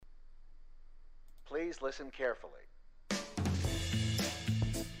Please listen carefully.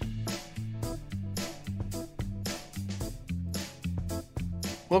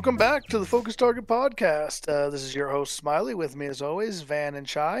 Welcome back to the Focus Target Podcast. This is your host, Smiley. With me, as always, Van and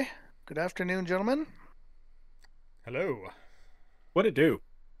Chai. Good afternoon, gentlemen. Hello. What'd it do?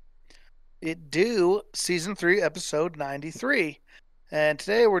 It do Season 3, Episode 93. And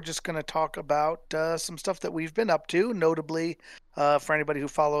today we're just going to talk about some stuff that we've been up to. Notably, for anybody who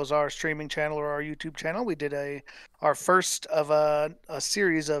follows our streaming channel or our YouTube channel, we did our first of a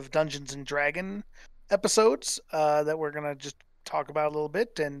series of Dungeons & Dragon episodes that we're going to just talk about a little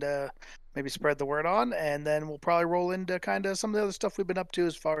bit and maybe spread the word on, and then we'll probably roll into kind of some of the other stuff we've been up to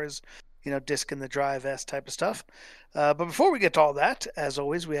as far as, disc in the drive S type of stuff. But before we get to all that, as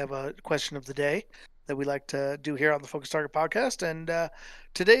always, we have a question of the day that we like to do here on the Focus Target Podcast. And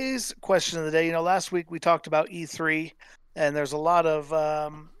today's question of the day, last week we talked about E3, and there's a lot of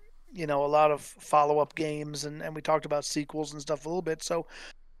follow-up games, and we talked about sequels and stuff a little bit. So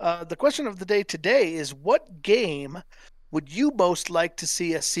the question of the day today is, what game would you most like to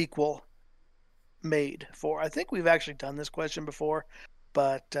see a sequel made for? I think we've actually done this question before,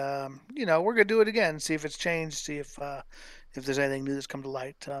 but we're gonna do it again, see if it's changed, see if there's anything new that's come to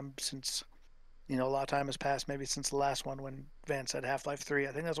light since a lot of time has passed, maybe since the last one when Van said Half-Life 3.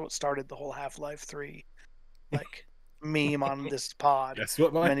 I think that's what started the whole Half-Life 3 meme on this pod. Guess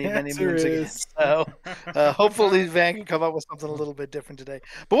what my many answer moons ago. is. So hopefully Van can come up with something a little bit different today.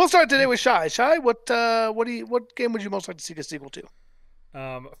 But we'll start today with Shy. Shy, what game would you most like to see a sequel to?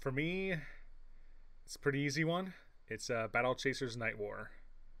 For me, it's a pretty easy one. It's Battle Chasers Night War.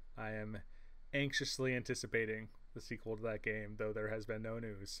 I am anxiously anticipating the sequel to that game, though there has been no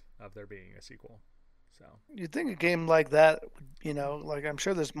news of there being a sequel. So you'd think a game like that, I'm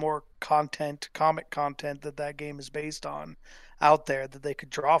sure there's more comic content that game is based on out there that they could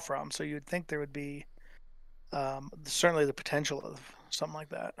draw from. So you'd think there would be certainly the potential of something like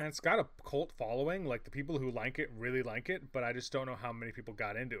that. And it's got a cult following. Like, the people who like it really like it, but I just don't know how many people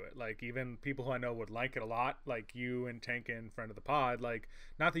got into it. Like, even people who I know would like it a lot, like you and Tankin, friend of the pod. Like,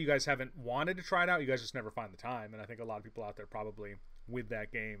 not that you guys haven't wanted to try it out, you guys just never find the time. And I think a lot of people out there probably with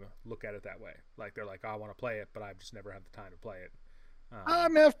that game look at it that way. Like, they're like, I want to play it, but I've just never had the time to play it. I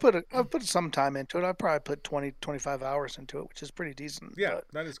mean, I've put some time into it. I probably put 20, 25 hours into it, which is pretty decent. Yeah,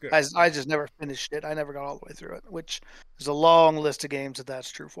 that is good. I just never finished it. I never got all the way through it, which is a long list of games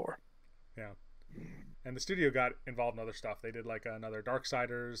that's true for. Yeah. And the studio got involved in other stuff. They did like another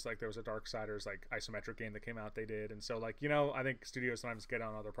Darksiders. Like, there was a Darksiders like isometric game that came out they did. And so, I think studios sometimes get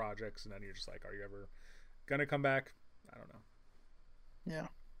on other projects and then you're just like, are you ever gonna come back? I don't know. Yeah.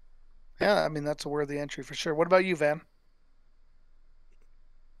 Yeah, I mean, that's a worthy entry for sure. What about you, Van?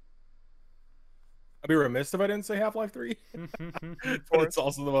 I'd be remiss if I didn't say Half-Life 3. But it's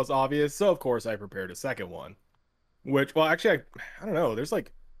also the most obvious. So, of course, I prepared a second one. Which, well, actually, I don't know. There's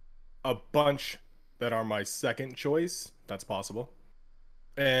like a bunch that are my second choice. That's possible.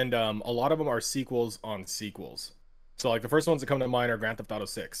 And a lot of them are sequels on sequels. So, like, the first ones that come to mind are Grand Theft Auto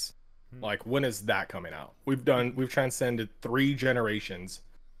 6. Like, when is that coming out? We've transcended 3 generations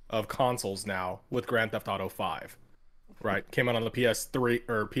of consoles now with Grand Theft Auto 5. Right? Came out on the PS3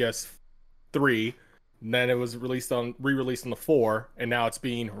 or PS3. Then it was re-released on the 4, and now it's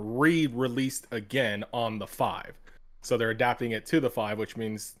being re-released again on the 5. So they're adapting it to the 5, which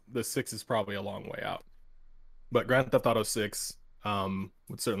means the 6 is probably a long way out. But Grand Theft Auto 6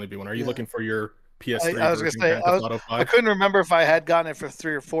 would certainly be one. Are you looking for your PS3 I was going to say, I couldn't remember if I had gotten it for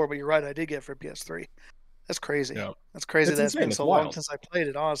 3 or 4, but you're right, I did get it for PS3. That's crazy. Yeah. That's crazy that it's been so long since I played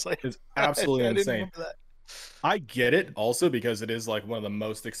it, honestly. It's absolutely insane. I get it also because it is like one of the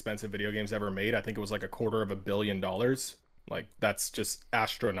most expensive video games ever made. I think it was like $250 million. Like, that's just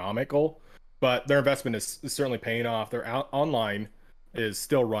astronomical. But their investment is certainly paying off. Their online is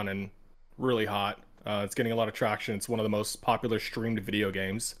still running really hot. It's getting a lot of traction. It's one of the most popular streamed video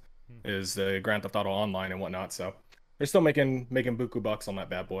games is Grand Theft Auto Online and whatnot. So they're still making buku bucks on that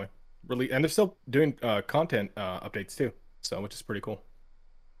bad boy. Really, and they're still doing content updates too. So, which is pretty cool.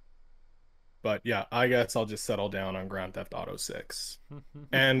 But yeah, I guess I'll just settle down on Grand Theft Auto 6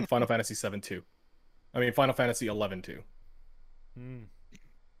 and Final Fantasy 7 too. I mean, Final Fantasy 11 too.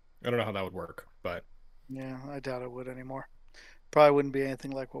 I don't know how that would work, but yeah, I doubt it would anymore. Probably wouldn't be anything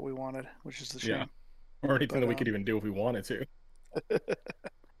like what we wanted, which is the shame. Yeah. Or anything that we could even do if we wanted to.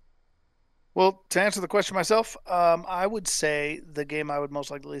 Well, to answer the question myself, I would say the game I would most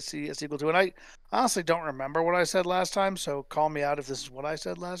likely see a sequel to, and I honestly don't remember what I said last time, so call me out if this is what I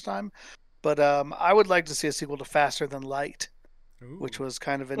said last time. But I would like to see a sequel to Faster Than Light, which was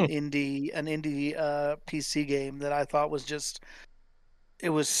kind of an indie PC game that I thought was just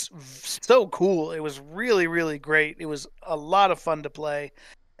so cool. It was really, really great. It was a lot of fun to play,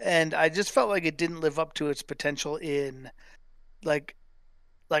 and I just felt like it didn't live up to its potential in like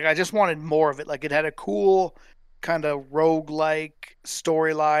I just wanted more of it. Like it had a cool kind of roguelike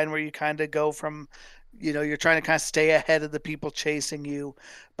storyline where you kind of go from, you're trying to kind of stay ahead of the people chasing you,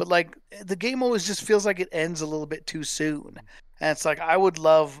 but like the game always just feels like it ends a little bit too soon. And it's like I would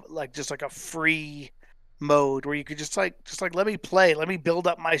love like just like a free mode where you could just like let me play, let me build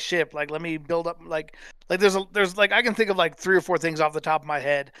up my ship, like let me build up like there's like I can think of like 3 or 4 things off the top of my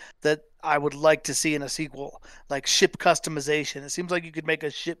head that I would like to see in a sequel, like ship customization. It seems like you could make a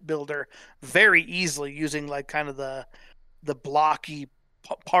ship builder very easily using like kind of the blocky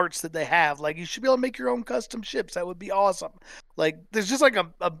parts that they have. Like you should be able to make your own custom ships. That would be awesome. Like there's just like a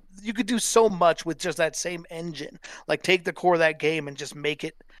you could do so much with just that same engine. Like take the core of that game and just make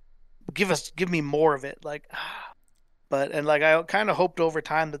it give me more of it. Like but and like I kind of hoped over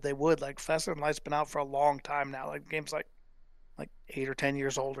time that they would. Like Faster Than Light's been out for a long time now. Like the game's like 8 or 10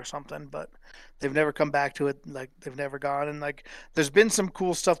 years old or something, but they've never come back to it. Like they've never gone. And like there's been some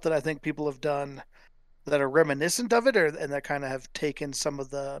cool stuff that I think people have done that are reminiscent of it, and that kind of have taken some of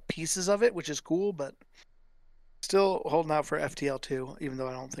the pieces of it, which is cool. But still holding out for FTL2, even though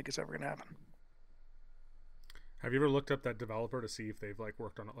I don't think it's ever gonna happen. Have you ever looked up that developer to see if they've like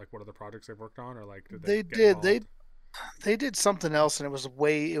worked on it, like what other projects they've worked on, or like did They get did. involved? They did something else, and it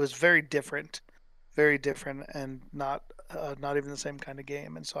was very different, and not even the same kind of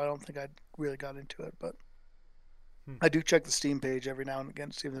game. And so I don't think I really got into it, but I do check the Steam page every now and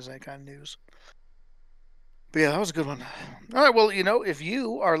again to see if there's any kind of news. But yeah, that was a good one. All right, well, if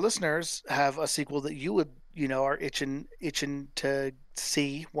you, our listeners, have a sequel that you would, are itching to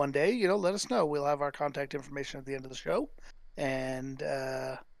see one day, let us know. We'll have our contact information at the end of the show, and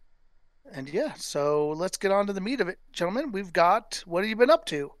yeah. So let's get on to the meat of it, gentlemen. What have you been up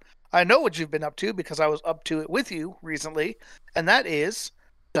to? I know what you've been up to because I was up to it with you recently, and that is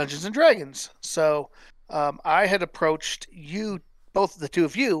Dungeons and Dragons. So I had approached you, both the two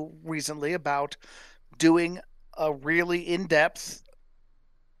of you, recently about doing a really in-depth,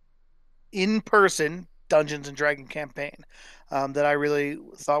 in-person Dungeons and Dragon campaign that I really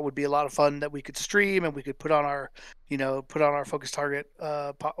thought would be a lot of fun, that we could stream and we could put on our Focus Target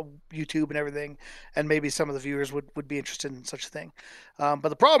YouTube and everything, and maybe some of the viewers would be interested in such a thing. But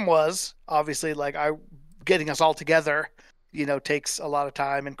the problem was obviously like getting us all together, takes a lot of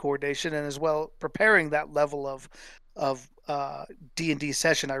time and coordination, and as well preparing that level of D&D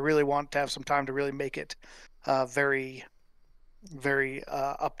session. I really want to have some time to really make it very, very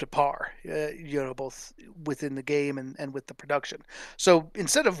up to par, both within the game and with the production. So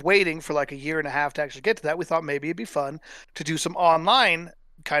instead of waiting for like a year and a half to actually get to that, we thought maybe it'd be fun to do some online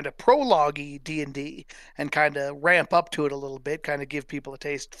kind of prologue-y D&D and kind of ramp up to it a little bit, kind of give people a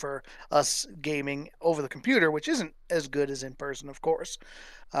taste for us gaming over the computer, which isn't as good as in person, of course.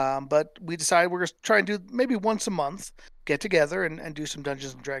 But we decided we're going to try and do maybe once a month, get together and do some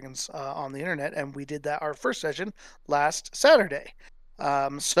Dungeons and Dragons on the internet. And we did that our first session last Saturday.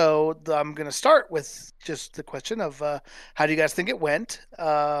 So I'm going to start with just the question of how do you guys think it went?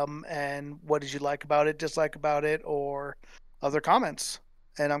 And what did you like about it, dislike about it, or other comments?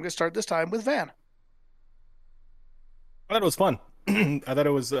 And I'm going to start this time with Van. I thought it was fun. I thought it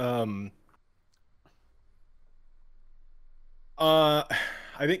was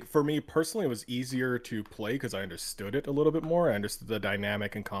I think for me personally, it was easier to play because I understood it a little bit more. I understood the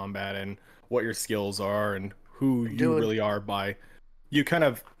dynamic in combat and what your skills are and who you really are by you kind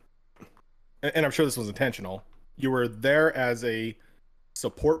of, and I'm sure this was intentional. You were there as a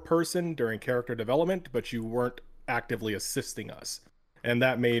support person during character development, but you weren't actively assisting us. And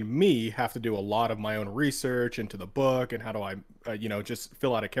that made me have to do a lot of my own research into the book and how do I, just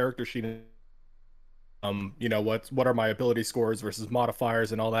fill out a character sheet. What are my ability scores versus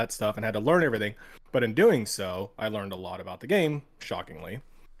modifiers and all that stuff, and had to learn everything. But in doing so, I learned a lot about the game, shockingly.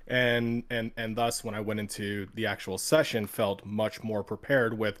 And thus when I went into the actual session, felt much more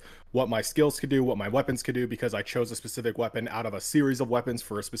prepared with what my skills could do, what my weapons could do, because I chose a specific weapon out of a series of weapons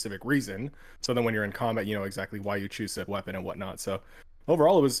for a specific reason. So then when you're in combat, you know exactly why you choose that weapon and whatnot. So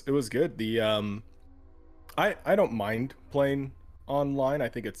overall it was good. The I don't mind playing online. I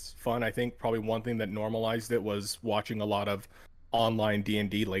think it's fun. I think probably one thing that normalized it was watching a lot of online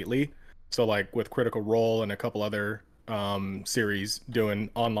D&D lately. So like with Critical Role and a couple other series doing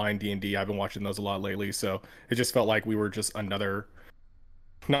online D&D, I've been watching those a lot lately. So it just felt like we were just another,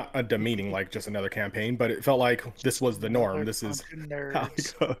 not a demeaning like just another campaign, but it felt like this was the norm. This is how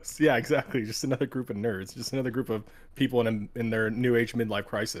it goes. Yeah, exactly. Just another group of nerds, just another group of people in their new age midlife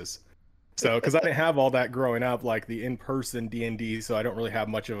crisis. So, because I didn't have all that growing up, like the in-person D&D, so I don't really have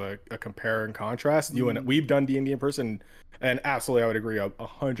much of a compare and contrast. You and we've done D&D in person, and absolutely, I would agree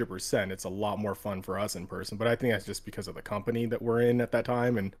 100%. It's a lot more fun for us in person, but I think that's just because of the company that we're in at that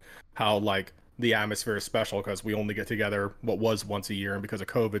time and how like the atmosphere is special because we only get together what was once a year, and because of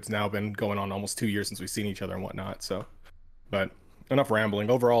COVID, it's now been going on almost 2 years since we've seen each other and whatnot. So, but enough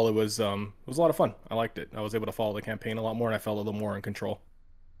rambling. Overall, it was a lot of fun. I liked it. I was able to follow the campaign a lot more, and I felt a little more in control.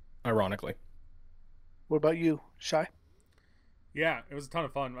 Ironically. What about you, Shy? Yeah, it was a ton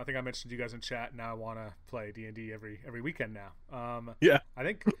of fun. I think I mentioned you guys in chat. Now I want to play D&D every weekend now. Yeah. I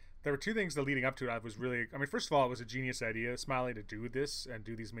think there were two things that leading up to it. I was really, I mean, first of all, it was a genius idea, Smiley, to do this and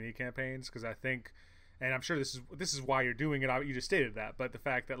do these mini campaigns because I think, and I'm sure this is why you're doing it. You just stated that, but the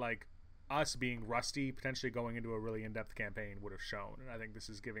fact that like us being rusty, potentially going into a really in-depth campaign would have shown, and I think this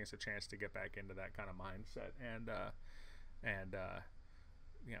is giving us a chance to get back into that kind of mindset and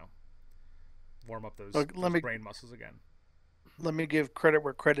you know, warm up those brain muscles again. Let me give credit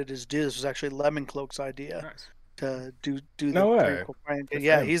where credit is due. This was actually Lemon Cloak's idea. Nice. To do no way.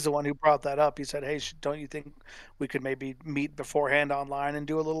 Yeah, he's the one who brought that up. He said, "Hey, don't you think we could maybe meet beforehand online and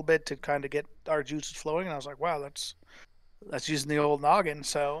do a little bit to kind of get our juices flowing?" And I was like, "Wow, that's using the old noggin."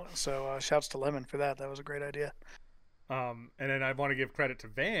 So shouts to Lemon for that. That was a great idea. And then I want to give credit to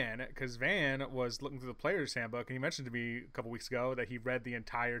Van because Van was looking through the player's handbook and he mentioned to me a couple weeks ago that he read the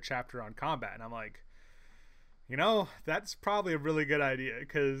entire chapter on combat, and I'm like, you know, that's probably a really good idea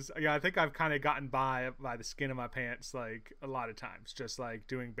because I think I've kind of gotten by the skin of my pants like a lot of times, just like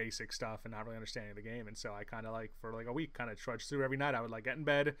doing basic stuff and not really understanding the game. And so I kind of like for like a week kind of trudged through every night. I would like get in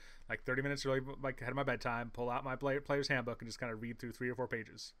bed like 30 minutes early, like ahead of my bedtime, pull out my player's handbook and just kind of read through 3 or 4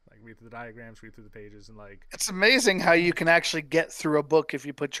 pages, like read through the diagrams, read through the pages, and like it's amazing how you can actually get through a book if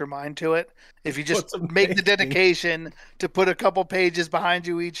you put your mind to it. If you just make the dedication to put a couple pages behind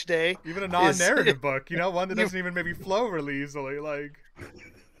you each day. Even a non-narrative book, you know, one that doesn't even maybe flow really easily. Like,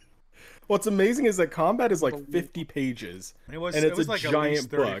 what's amazing is that combat is like 50 pages. It was like giant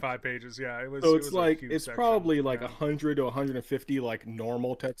 35 book. Pages. Yeah, it was. So it's like it's probably like 100 to 150 like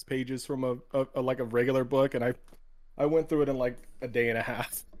normal text pages from a like a regular book, and I went through it in like a day and a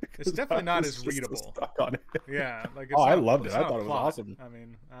half. It's definitely not as readable. Stuck on it. Yeah, like I loved it. I thought it was awesome. I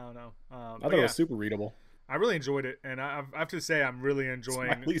mean, I don't know. I thought it was super readable. I really enjoyed it, and I have to say I'm really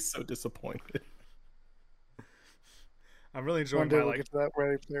enjoying. Smiley's so disappointed. I'm really enjoying we'll get to that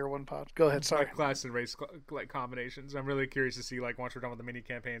Ready Player One pod. Go ahead, sorry. Class and race like combinations. I'm really curious to see like once we're done with the mini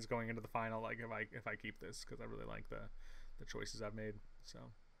campaigns going into the final, like if I keep this because I really like the choices I've made. So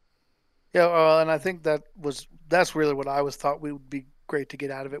yeah, and I think that's really what I thought would be great to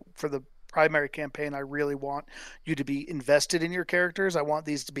get out of it for the primary campaign. I really want you to be invested in your characters. I want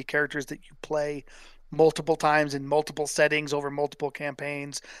these to be characters that you play multiple times in multiple settings over multiple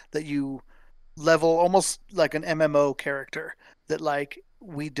campaigns, that you level almost like an MMO character, that like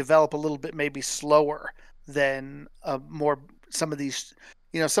we develop a little bit maybe slower than some of these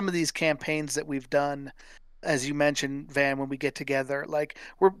campaigns that we've done, as you mentioned, Van, when we get together, like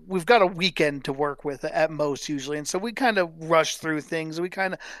we've got a weekend to work with at most usually, and so we kind of rush through things. We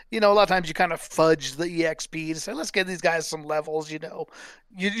kind of, a lot of times you kind of fudge the EXP to say, let's get these guys some levels. You're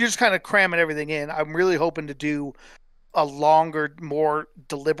just kind of cramming everything in. I'm really hoping to do a longer, more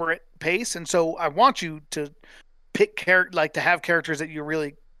deliberate pace, and so I want you to pick to have characters that you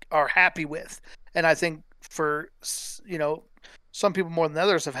really are happy with. And I think for some people more than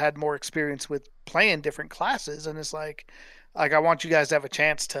others have had more experience with playing different classes, and it's like I want you guys to have a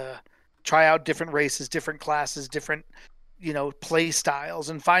chance to try out different races, different classes, different play styles,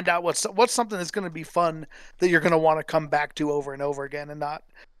 and find out what's something that's going to be fun that you're going to want to come back to over and over again, and not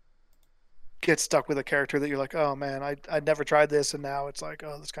get stuck with a character that you're like, oh man, I never tried this, and now it's like,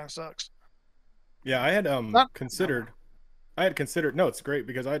 oh, this kind of sucks. Yeah, I had considered. No, it's great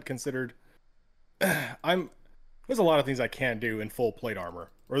because I had considered. There's a lot of things I can't do in full plate armor,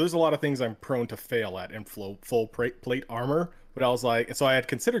 or there's a lot of things I'm prone to fail at in full plate armor. But I was like, so I had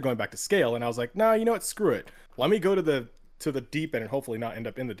considered going back to scale, and I was like, nah, you know what? Screw it. Let me go to the deep end, and hopefully not end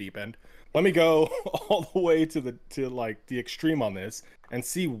up in the deep end. Let me go all the way to the extreme on this and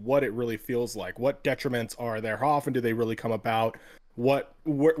see what it really feels like. What detriments are there? How often do they really come about? Where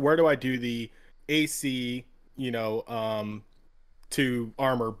do I do the AC, to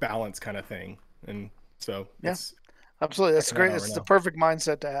armor balance kind of thing? And so yes, absolutely. That's great. It's the perfect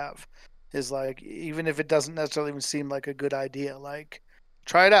mindset to have. Is like, even if it doesn't necessarily even seem like a good idea, like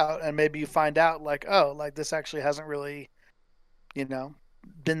try it out, and maybe you find out like, oh, like this actually hasn't really,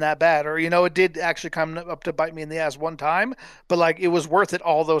 been that bad, or it did actually come up to bite me in the ass one time, but like it was worth it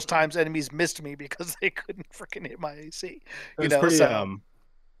all those times enemies missed me because they couldn't freaking hit my AC.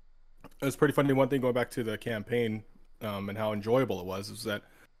 It was pretty funny. One thing going back to the campaign, and how enjoyable it was that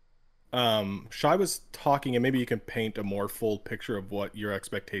Shy was talking, and maybe you can paint a more full picture of what your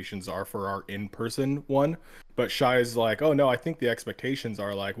expectations are for our in-person one. But Shy is like, oh no, I think the expectations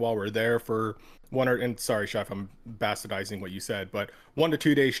are like, while we're there for and sorry, Shy, if I'm bastardizing what you said, but 1 to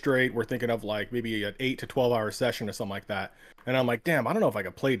 2 days straight, we're thinking of like maybe an 8 to 12 hour session or something like that. And I'm like, damn, I don't know if I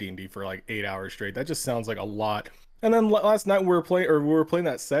could play D&D for like 8 hours straight. That just sounds like a lot. And then last night we were playing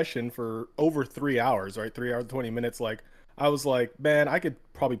that session for over 3 hours, right? 3 hours, 20 minutes. Like, I was like, man, I could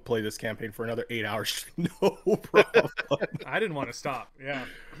probably play this campaign for another 8 hours. No problem. I didn't want to stop. Yeah.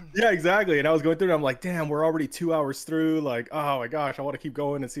 Yeah, exactly. And I was going through and I'm like, damn, we're already 2 hours through. Like, oh my gosh, I want to keep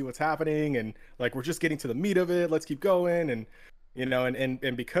going and see what's happening. And like, we're just getting to the meat of it. Let's keep going. And,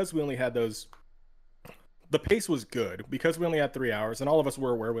 and because we only had the pace was good because we only had 3 hours and all of us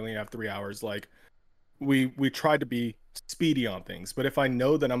were aware we only have 3 hours. Like, we tried to be speedy on things. But if I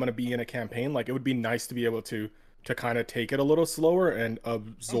know that I'm going to be in a campaign, like, it would be nice to be able to kind of take it a little slower and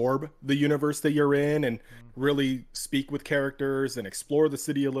absorb the universe that you're in and really speak with characters and explore the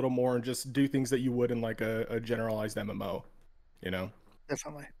city a little more and just do things that you would in like a generalized MMO,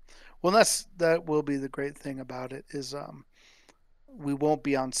 Definitely. Well, that will be the great thing about it is we won't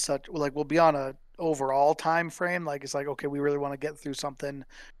be on we'll be on a overall time frame. Like, it's like, okay, we really want to get through something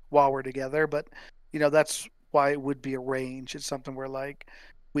while we're together, but that's why it would be a range. It's something where like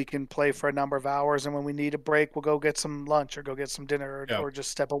we can play for a number of hours, and when we need a break, we'll go get some lunch or go get some dinner or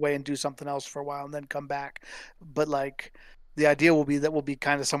just step away and do something else for a while and then come back. But like, the idea will be that we'll be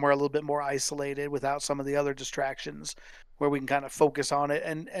kind of somewhere a little bit more isolated without some of the other distractions, where we can kind of focus on it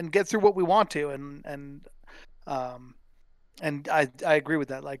and get through what we want to. And I agree with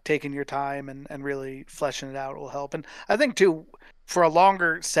that. Like, taking your time and really fleshing it out will help. And I think too, for a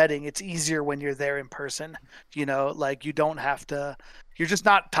longer setting, it's easier when you're there in person. Like, you don't have to. You're just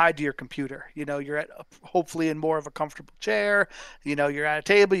not tied to your computer. You're at hopefully in more of a comfortable chair. You're at a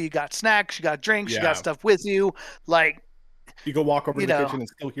table. You got snacks. You got drinks. You got stuff with you. Like, you go walk over to the kitchen and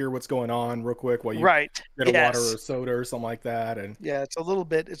still hear what's going on real quick while you get a water or a soda or something like that. And yeah, it's a little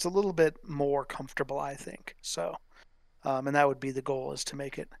bit more comfortable, I think. So. And that would be the goal, is to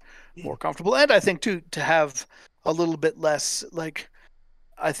make it more comfortable. And I think too, to have a little bit less, like,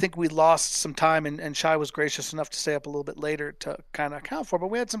 I think we lost some time, and Shy was gracious enough to stay up a little bit later to kind of account for, but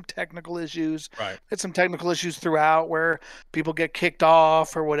we had some technical issues. Right. We had some technical issues throughout where people get kicked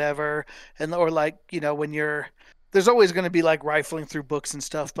off or whatever. Or like, when there's always going to be like rifling through books and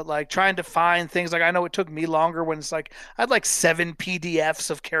stuff, but like trying to find things. Like, I know it took me longer when it's like I had like 7 PDFs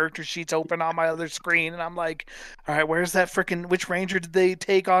of character sheets open on my other screen, and I'm like, all right, where's that freaking, which ranger did they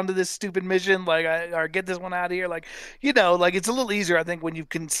take onto this stupid mission? Like, or get this one out of here. Like, like, it's a little easier, I think, when you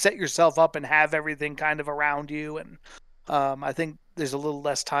can set yourself up and have everything kind of around you. And I think there's a little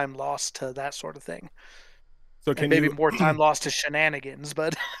less time lost to that sort of thing. So maybe more time lost to shenanigans,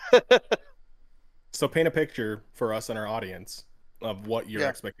 but. So paint a picture for us and our audience of what your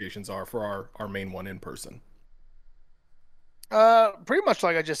expectations are for our main one in person. Pretty much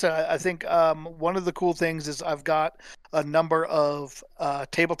like I just said. I think one of the cool things is I've got a number of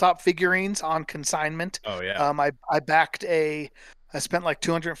tabletop figurines on consignment. Oh yeah. I spent like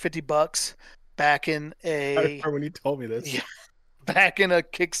 $250 back in a. I remember when you told me this. Yeah, back in a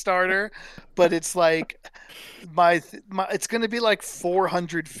Kickstarter, but it's like it's going to be like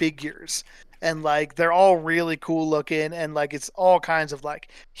 400 figures. And like, they're all really cool looking, and like, it's all kinds of like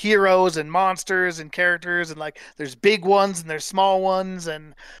heroes and monsters and characters, and like, there's big ones and there's small ones,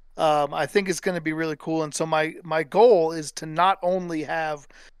 and I think it's going to be really cool. And so my goal is to not only have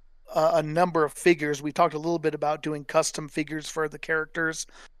a number of figures. We talked a little bit about doing custom figures for the characters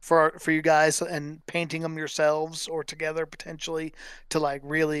for you guys, and painting them yourselves or together potentially to like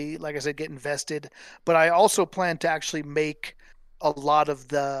really, like I said, get invested. But I also plan to actually make a lot of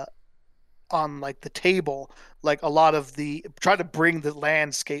on like the table, like a lot of try to bring the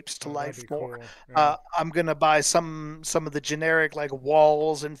landscapes to life more. Cool. Yeah. I'm gonna buy some of the generic like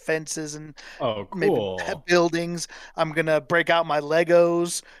walls and fences and maybe buildings. I'm gonna break out my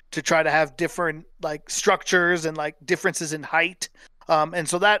Legos to try to have different like structures and like differences in height. And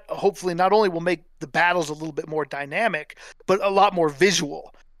so that hopefully not only will make the battles a little bit more dynamic, but a lot more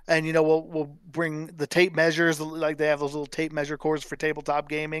visual. And we'll bring the tape measures, like they have those little tape measure cords for tabletop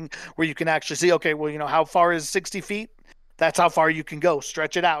gaming, where you can actually see, okay, well, how far is 60 feet? That's how far you can go.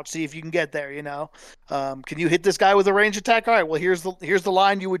 Stretch it out, see if you can get there. Can you hit this guy with a range attack? All right, well, here's the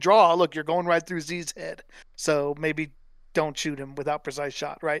line you would draw. Look, you're going right through Z's head, so maybe don't shoot him without precise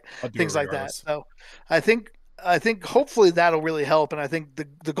shot, right? Things like that. So I think I think hopefully that'll really help, and I think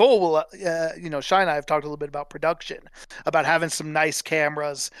the goal will, Shai and I have talked a little bit about production, about having some nice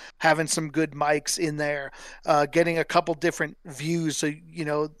cameras, having some good mics in there, getting a couple different views, so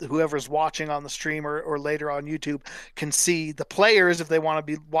whoever's watching on the stream or later on YouTube can see the players if they want to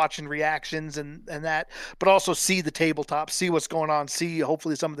be watching reactions and that, but also see the tabletop, see what's going on, see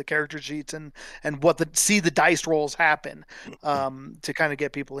hopefully some of the character sheets and see the dice rolls happen, to kind of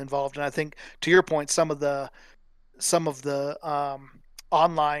get people involved. And I think to your point, some of the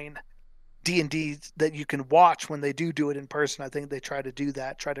online D&D that you can watch when they do it in person, I think they try to do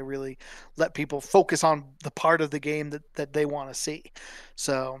that, try to really let people focus on the part of the game that they want to see.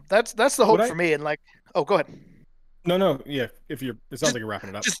 So that's the hope for me. And go ahead. No, yeah. It sounds like you're wrapping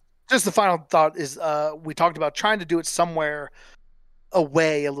it up. Just the final thought is, we talked about trying to do it somewhere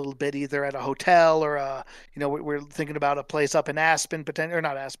away a little bit, either at a hotel or we're thinking about a place up in Aspen, or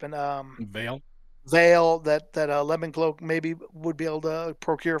not Aspen, Vale that Lemon Cloak maybe would be able to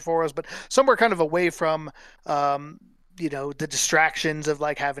procure for us, but somewhere kind of away from the distractions of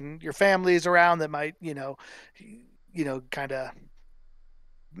like having your families around that might kind of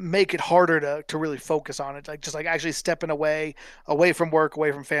make it harder to really focus on it, like just like actually stepping away from work,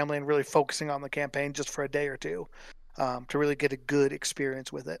 away from family, and really focusing on the campaign just for a day or two, to really get a good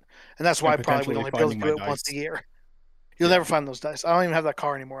experience with it. And that's why probably we'd only be able to do it once a year. You'll never find those dice. I don't even have that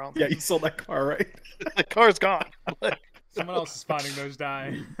car anymore. Yeah, you sold that car, right? The car's gone. Someone else is finding those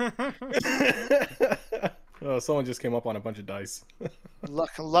die. Oh, someone just came up on a bunch of dice.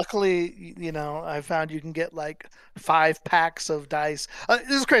 Luckily, I found you can get like 5 packs of dice. This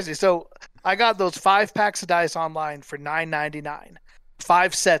is crazy. So I got those 5 packs of dice online for $9.99.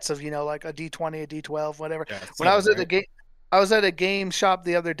 5 sets of like a D20, a D12, whatever. Yeah, when I was at a game shop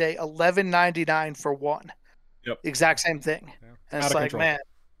the other day, $11.99 for one. Yep. Exact same thing. Yeah. And it's like, man,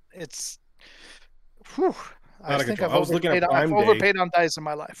 it's. Whew, I think I've overpaid on dice in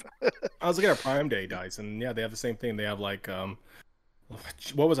my life. I was looking at Prime Day dice, and yeah, they have the same thing. They have like, I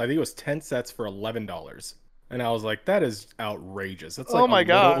think it was 10 sets for $11, and I was like, that is outrageous. That's like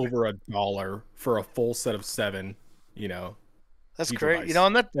little over $1 for a full set of 7. That's great. Dice.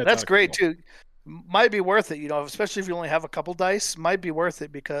 And that's great too. Might be worth it. Especially if you only have a couple dice, might be worth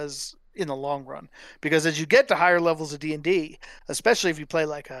it because. In the long run, because as you get to higher levels of D&D, especially if you play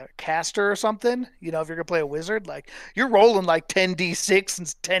like a caster or something, if you're gonna play a wizard, like you're rolling like 10d6 and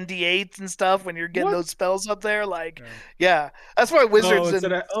 10d8s and stuff when you're getting those spells up there. Like, yeah, that's why wizards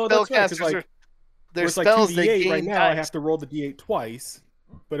and spellcasters are their spells. Like 2d8 right now, dice. I have to roll the d8 twice.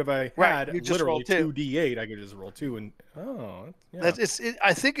 But if I had literally 2d8, I could just roll 2 and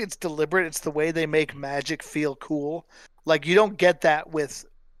I think it's deliberate. It's the way they make magic feel cool. Like you don't get that with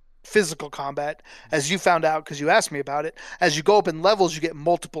physical combat, as you found out because you asked me about it. As you go up in levels, you get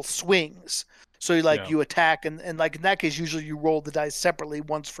multiple swings. So you attack and like in that case, usually you roll the dice separately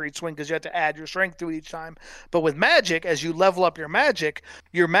once for each swing because you have to add your strength to it each time. But with magic, as you level up your magic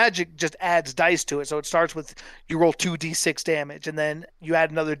just adds dice to it. So it starts with you roll 2d6 damage and then you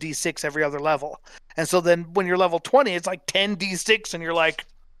add another d6 every other level. And so then when you're level 20, it's like 10d6 and you're like,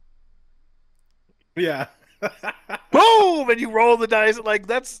 yeah. Boom! And you roll the dice. Like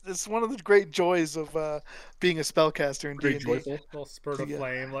it's one of the great joys of being a spellcaster in D&D. Joyful. A little spurt of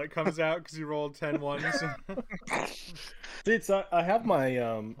flame comes out because you rolled 10 ones. I have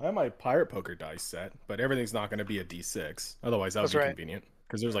my pirate poker dice set, but everything's not going to be a D6. Otherwise, that would be convenient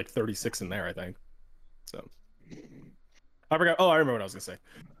because there's like 36 in there, I think. So I forgot. Oh, I remember what I was going to say.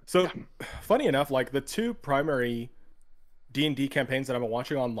 So funny enough, like the 2 primary D&D campaigns that I've been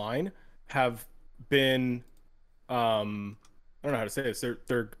watching online have been. I don't know how to say this.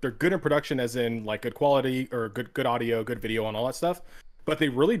 They're good in production, as in like good quality or good audio, good video, and all that stuff. But they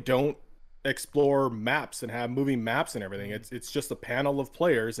really don't explore maps and have moving maps and everything. It's just a panel of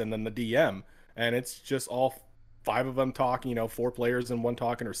players and then the DM, and it's just all 5 of them talking. 4 players and 1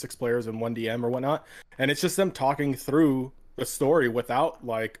 talking, or 6 players and 1 DM or whatnot. And it's just them talking through the story without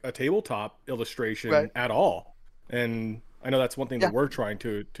like a tabletop illustration at all. And I know that's one thing that we're trying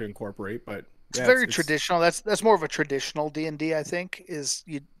to incorporate, but. It's very traditional. That's more of a traditional D&D, I think. Is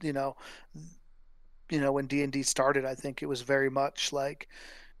when D&D started, I think it was very much like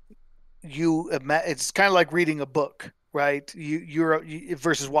it's kind of like reading a book, right? You're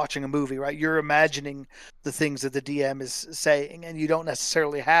versus watching a movie, right? You're imagining the things that the DM is saying, and you don't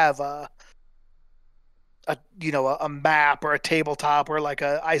necessarily have a map or a tabletop or like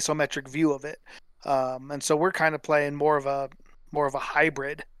a isometric view of it. And so we're kind of playing more of a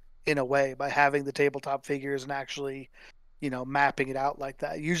hybrid. In a way, by having the tabletop figures and actually, mapping it out like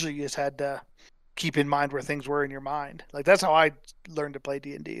that. Usually you just had to, keep in mind where things were in your mind. Like that's how I learned to play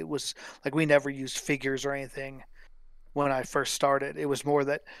D&D. It was like we never used figures or anything when I first started. It was more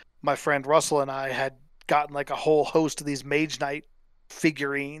that my friend Russell and I had gotten like a whole host of these Mage Knight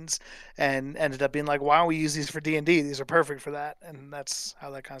figurines and ended up being like, why don't we use these for D&D? These are perfect for that. And that's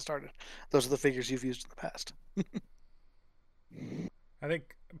how that kind of started. Those are the figures you've used in the past. I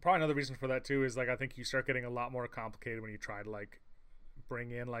think probably another reason for that too is like I think you start getting a lot more complicated when you try to like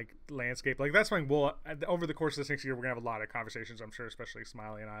bring in like landscape. Like that's when we'll over the course of this next year we're gonna have a lot of conversations, I'm sure, especially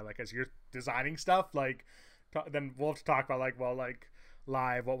Smiley and I, like as you're designing stuff, like then we'll have to talk about like, well, like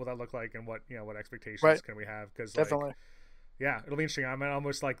live, what will that look like, and what, you know, what expectations can we have? Because definitely, like, yeah, it'll be interesting. I'm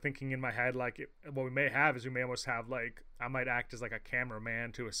almost like thinking in my head, like what we may have is we may almost have like I might act as like a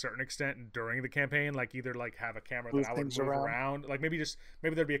cameraman to a certain extent during the campaign, like either like have a camera that I would move around, like maybe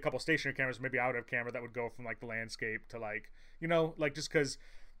there'd be a couple stationary cameras, maybe I would have a camera that would go from like the landscape to like, you know, like just because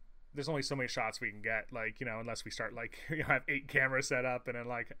there's only so many shots we can get, like, you know, unless we start like, you know, have 8 cameras set up, and then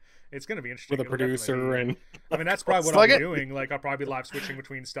like it's gonna be interesting with a producer. And I mean that's probably what I'll be doing. Like I'll probably be live switching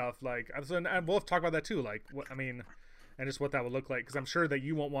between stuff, like, and we'll have to talk about that too, like what I mean, and just what that would look like, because I'm sure that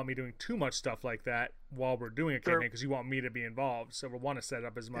you won't want me doing too much stuff like that while we're doing a campaign, because you want me to be involved, so we'll want to set it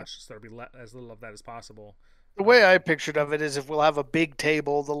up as much so there'll be as little of that as possible. The way I pictured of it is if we'll have a big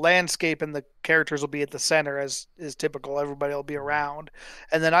table, the landscape and the characters will be at the center as is typical. Everybody will be around.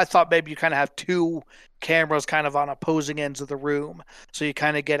 And then I thought maybe you kind of have 2 cameras kind of on opposing ends of the room. So you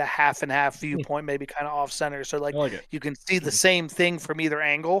kind of get a half and half viewpoint, maybe kind of off center. So like you can see the same thing from either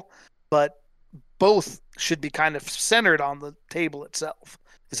angle, but both should be kind of centered on the table itself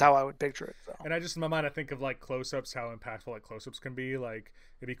is how I would picture it. So. And I just, in my mind, I think of like close-ups, how impactful like close-ups can be. Like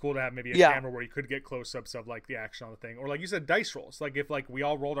it'd be cool to have maybe a camera where you could get close-ups of like the action on the thing, or like you said, dice rolls. Like if like we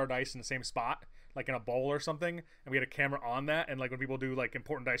all rolled our dice in the same spot, like in a bowl or something, and we had a camera on that, and like when people do like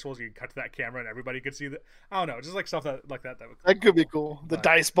important dice rolls, you can cut to that camera and everybody could see that. I don't know, just like stuff that like that that could be cool. The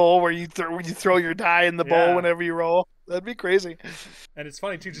dice bowl where you throw your die in the bowl whenever you roll. That'd be crazy. And it's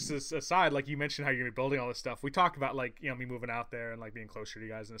funny too, just as aside, like you mentioned how you're gonna be building all this stuff. We talked about like, you know, me moving out there and like being closer to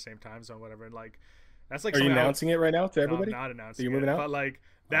you guys in the same time zone, whatever. And like that's like, are you announcing it right now to everybody? No, I'm not announcing it, out? But like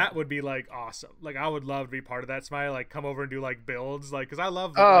that would be like awesome. Like I would love to be part of that. Smile, like come over and do like builds, like because I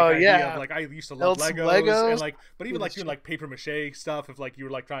love the idea of, like I used to love Legos and like, but even like doing like paper mache stuff. If like you were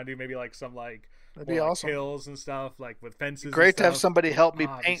like trying to do maybe like some like that'd be awesome. Hills and stuff, like with fences. Great to have somebody help me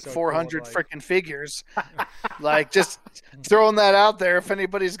paint 400 freaking figures. Like just throwing that out there. If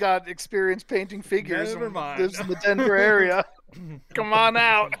anybody's got experience painting figures, and lives in the Denver area, come on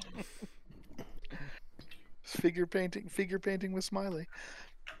out. Figure painting with Smiley.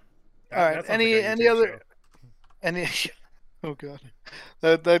 All right. Any other? Oh god,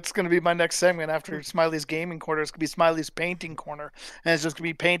 that's going to be my next segment after Smiley's gaming corner. It's going to be Smiley's painting corner, and it's just going to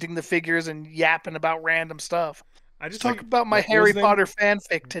be painting the figures and yapping about random stuff. I just talk about my Harry Potter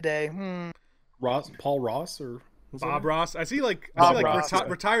fanfic today. Paul Ross or Bob Ross. I see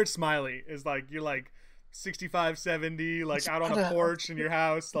retired Smiley is like you're like 65, 70, like out on a porch in your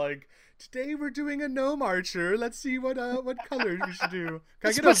house, like. Today we're doing a gnome archer. Let's see what colors we should do.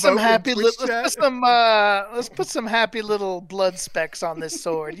 Let's put some happy little blood specks on this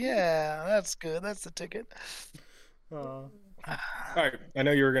sword. Yeah, that's good. That's the ticket. All right. I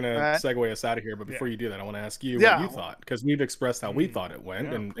know you were gonna segue us out of here, but before you do that, I want to ask you what you thought, because we've expressed how we thought it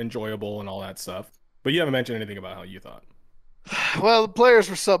went and enjoyable and all that stuff, but you haven't mentioned anything about how you thought. Well, the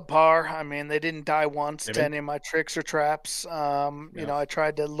players were subpar. I mean, they didn't die once to any of my tricks or traps. You know, I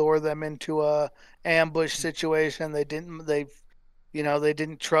tried to lure them into a ambush situation. They didn't. They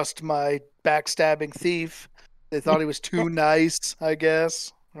didn't trust my backstabbing thief. They thought he was too nice, I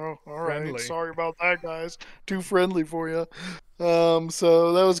guess. Oh, all right. Friendly. Sorry about that, guys. Too friendly for you.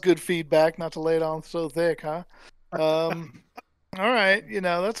 So that was good feedback. Not to lay it on so thick, huh? All right. You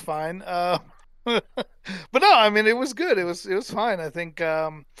know, that's fine. But no, I mean it was good. It was fine. I think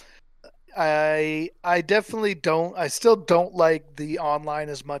I definitely I still don't like the online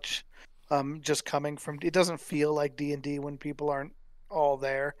as much. Just coming from, it doesn't feel like D&D when people aren't all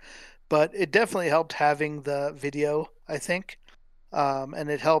there, but it definitely helped having the video, I think, and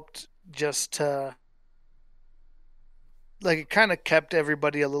it helped just to like it kind of kept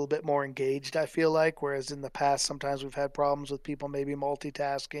everybody a little bit more engaged, I feel like, whereas in the past sometimes we've had problems with people maybe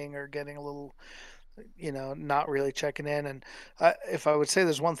multitasking or getting a little, you know, not really checking in. And if I would say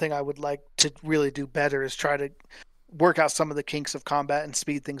there's one thing I would like to really do better is try to work out some of the kinks of combat and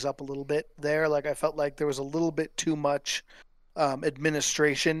speed things up a little bit there. Like I felt like there was a little bit too much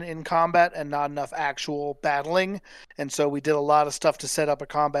administration in combat and not enough actual battling. And so we did a lot of stuff to set up a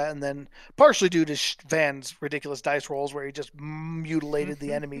combat, and then partially due to Van's ridiculous dice rolls where he just mutilated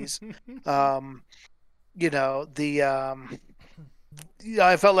the enemies. You know,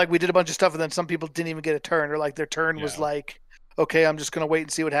 I felt like we did a bunch of stuff, and then some people didn't even get a turn, or like their turn was like, okay, I'm just gonna wait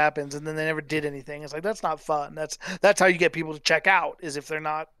and see what happens, and then they never did anything. It's like, that's not fun. That's how you get people to check out, is if they're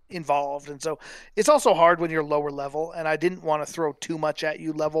not involved. And so it's also hard when you're lower level, and I didn't want to throw too much at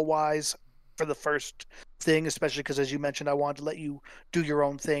you level wise for the first thing, especially because, as you mentioned, I wanted to let you do your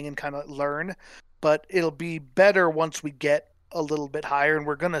own thing and kind of learn. But it'll be better once we get a little bit higher, and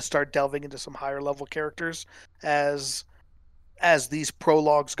we're gonna start delving into some higher level characters as these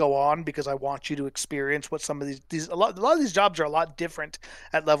prologues go on, because I want you to experience what some of these a lot of these jobs are a lot different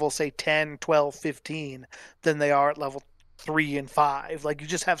at level, say, 10, 12, 15 than they are at level 3 and 5. Like, you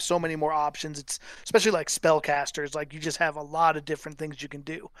just have so many more options. It's especially like spellcasters, like you just have a lot of different things you can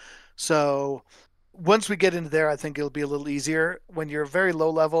do. So once we get into there, I think it'll be a little easier. When you're very low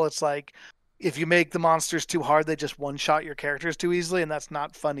level, it's like, if you make the monsters too hard, they just one-shot your characters too easily, and that's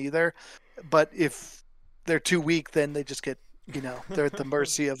not fun either. But if they're too weak, then they just get, they're at the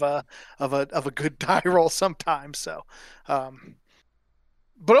mercy of a good die roll sometimes. So,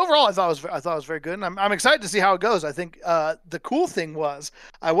 but overall, I thought it was very good, and I'm excited to see how it goes. I think the cool thing was,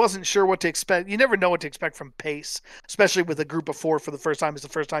 I wasn't sure what to expect. You never know what to expect from Pace, especially with a group of 4 for the first time. It's the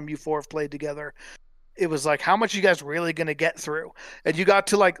first time you 4 have played together. It was like, how much are you guys really going to get through? And you got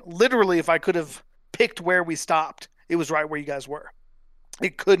to, like, literally, if I could have picked where we stopped, it was right where you guys were.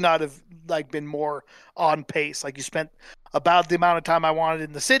 It could not have, like, been more on pace. Like, you spent about the amount of time I wanted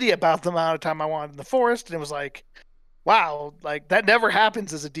in the city, about the amount of time I wanted in the forest, and it was like, wow, like, that never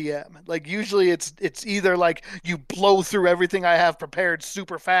happens as a DM. Like, usually it's either like you blow through everything I have prepared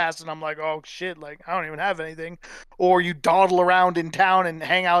super fast, and I'm like, oh shit, like, I don't even have anything, or you dawdle around in town and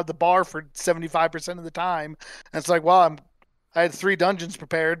hang out at the bar for 75% of the time, and it's like, well, I had 3 dungeons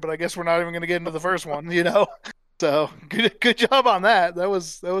prepared, but I guess we're not even going to get into the first one, So good job on that. That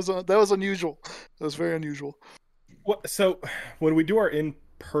was unusual. That was very unusual. So when we do our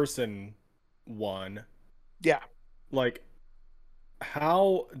in-person one, yeah, like,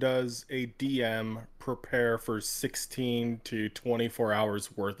 how does a DM prepare for 16 to 24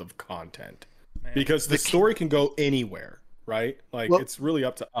 hours worth of content? Man, because the story can go anywhere, right? Like, it's really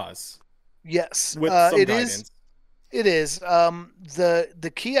up to us. Yes, with some guidance. It is.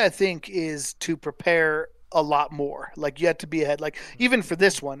 The key, I think, is to prepare a lot more. Like, you have to be ahead. Like, even for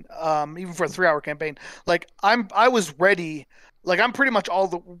this one, even for a 3-hour campaign, like, I was ready. Like, I'm pretty much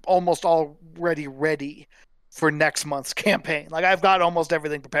almost already ready for next month's campaign. Like, I've got almost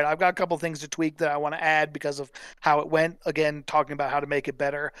everything prepared. I've got a couple things to tweak that I want to add because of how it went. Again, talking about how to make it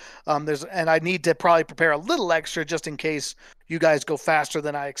better. And I need to probably prepare a little extra just in case you guys go faster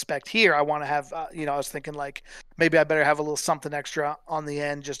than I expect here. I want to have, I was thinking, like, maybe I better have a little something extra on the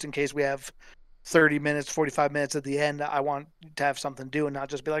end just in case we have 30 minutes, 45 minutes at the end. I want to have something to do and not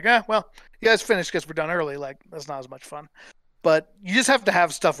just be like, well, you guys finished because we're done early. Like, that's not as much fun. But you just have to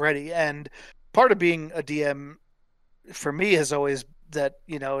have stuff ready. And part of being a DM for me is always that,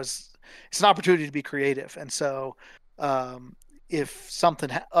 it's an opportunity to be creative. And so if something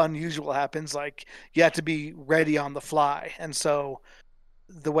unusual happens, like, you have to be ready on the fly. And so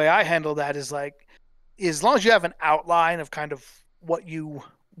the way I handle that is, like, as long as you have an outline of kind of what you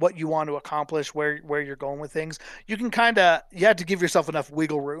want to accomplish, where you're going with things, you can you have to give yourself enough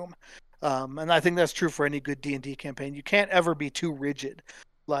wiggle room. And I think that's true for any good D&D campaign. You can't ever be too rigid.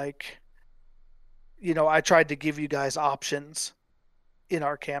 Like, I tried to give you guys options in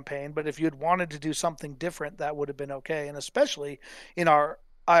our campaign, but if you had wanted to do something different, that would have been okay. And especially in our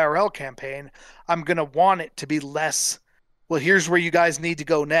IRL campaign, I'm going to want it to be less, well, here's where you guys need to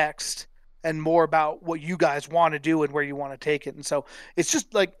go next, and more about what you guys want to do and where you want to take it. And so it's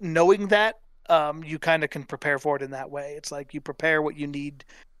just like knowing that you kind of can prepare for it in that way. It's like you prepare what you need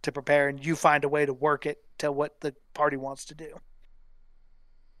to prepare, and you find a way to work it to what the party wants to do.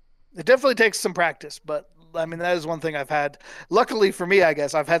 It definitely takes some practice, but I mean, that is one thing I've had. Luckily for me, I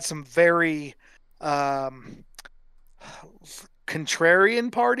guess, I've had some very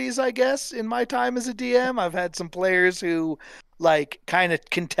contrarian parties, I guess, in my time as a DM. I've had some players who, like, kind of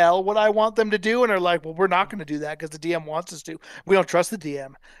can tell what I want them to do and are like, well, we're not going to do that because the DM wants us to. We don't trust the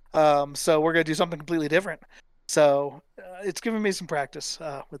DM. So we're going to do something completely different. So it's given me some practice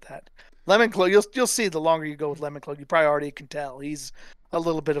with that. Lemoncloak, you'll see the longer you go with Lemoncloak, you probably already can tell he's a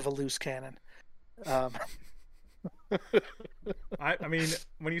little bit of a loose cannon. I mean,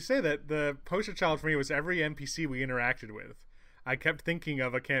 when you say that, the poster child for me was every NPC we interacted with. I kept thinking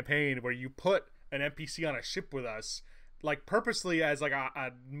of a campaign where you put an NPC on a ship with us, like purposely as like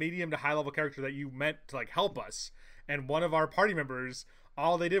a medium to high level character that you meant to like help us, and one of our party members,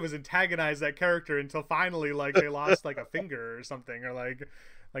 all they did was antagonize that character until finally like they lost like a finger or something, or like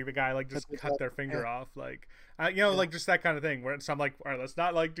the guy like just cut their finger off, like you know, like just that kind of thing. Where so I'm like, all right, let's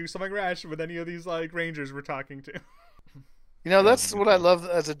not like do something rash with any of these like rangers we're talking to. You know, that's what I love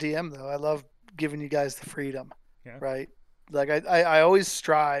as a DM, though. I love giving you guys the freedom, right? Like I always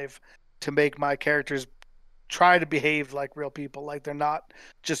strive to make my characters try to behave like real people, like they're not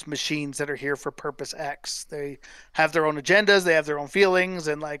just machines that are here for purpose X. They have their own agendas, they have their own feelings,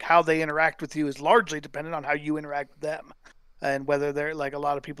 and like how they interact with you is largely dependent on how you interact with them, and whether they're like a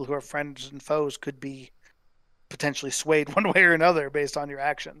lot of people who are friends and foes could be potentially swayed one way or another based on your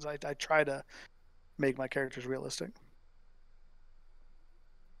actions. I try to make my characters realistic.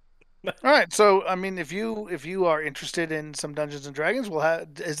 All right, so I mean, if you are interested in some Dungeons and Dragons, we'll have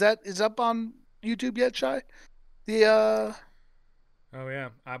is up on YouTube yet, Shy? The Oh yeah,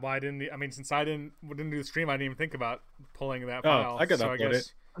 I didn't. I mean, since I didn't do the stream, I didn't even think about pulling that file. I could upload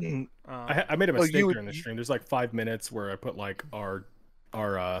it. I made a mistake during the stream. There's like 5 minutes where I put like our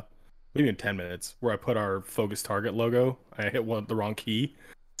maybe in 10 minutes where I put our focus target logo. I hit the wrong key.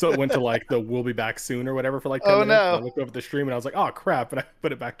 So it went to like the "we'll be back soon" or whatever for like 10 minutes. No. I looked over the stream and I was like, "Oh crap!" And I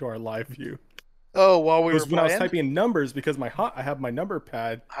put it back to our live view. Oh, while we were when I was typing in numbers, because I have my number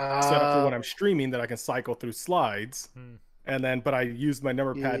pad set up for when I'm streaming that I can cycle through slides, and then but I used my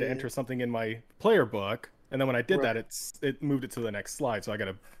number pad to enter something in my player book, and then when I did that, it moved it to the next slide. So I got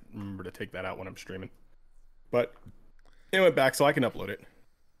to remember to take that out when I'm streaming. But it went back, so I can upload it.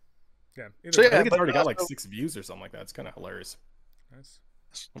 Yeah. So I think it's already got like 6 views or something like that. It's kind of hilarious. Nice.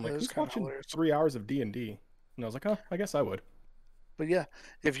 I'm like, who's watching 3 hours of D&D? And I was like, oh, I guess I would. But yeah,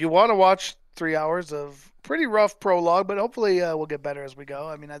 if you want to watch 3 hours of pretty rough prologue, but hopefully we'll get better as we go.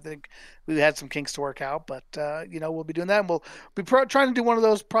 I mean, I think we had some kinks to work out, but you know, we'll be doing that, and we'll be trying to do one of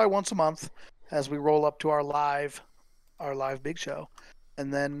those probably once a month as we roll up to our live big show,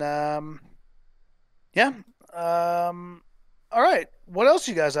 and then all right, what else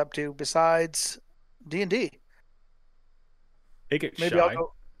are you guys up to besides D&D? Take it, maybe Shy. I'll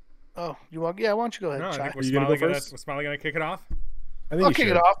go. Oh, you want? Yeah, why don't you go ahead? No, I Shy? think we're Smiley gonna kick it off. I'll kick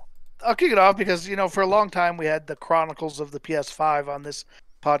it off. I'll kick it off because, you know, for a long time we had the Chronicles of the PS5 on this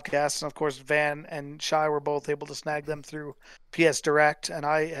podcast, and of course Van and Shy were both able to snag them through PS Direct, and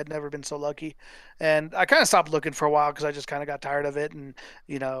I had never been so lucky. And I kind of stopped looking for a while because I just kind of got tired of it, and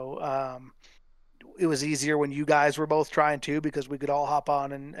you know, it was easier when you guys were both trying to, because we could all hop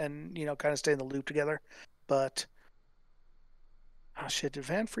on and you know, kind of stay in the loop together. But oh shit, did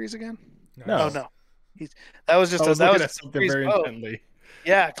Van freeze again? No. Oh no. That was just something very intently.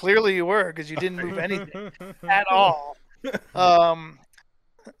 Yeah, clearly you were, because you didn't move anything at all. But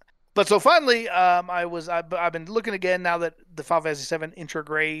so finally, I've been looking again now that the Final Fantasy VII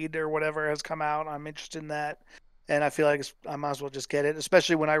Intragrade or whatever has come out. I'm interested in that, and I feel like I might as well just get it.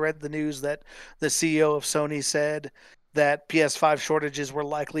 Especially when I read the news that the CEO of Sony said that PS5 shortages were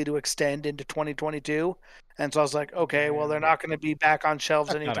likely to extend into 2022, and so I was like, okay, well they're not going to be back on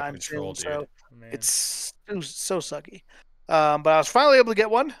shelves anytime soon. So it's so sucky. But I was finally able to get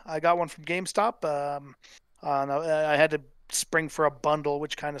one. I got one from GameStop. I had to spring for a bundle,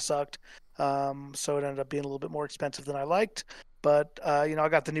 which kind of sucked. So it ended up being a little bit more expensive than I liked. But you know, I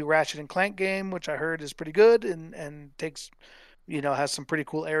got the new Ratchet and Clank game, which I heard is pretty good and takes, you know, has some pretty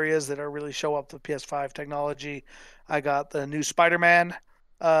cool areas that are really show up the PS5 technology. I got the new Spider-Man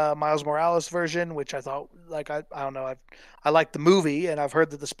Miles Morales version, which I thought, like, I don't know, I like the movie, and I've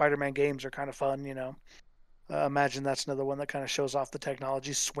heard that the Spider-Man games are kind of fun, you know. Imagine that's another one that kind of shows off the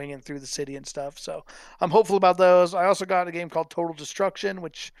technology swinging through the city and stuff. So I'm hopeful about those. I also got a game called Total Destruction,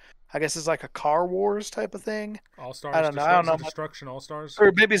 which I guess is like a Car Wars type of thing. All-Stars. I don't know. Destruction All-Stars.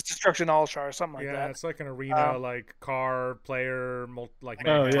 Or maybe it's Destruction All-Stars, something like that. Yeah, it's like an arena, like car player,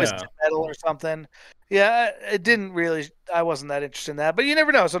 Twisted Metal or something. Yeah, it didn't really. I wasn't that interested in that, but you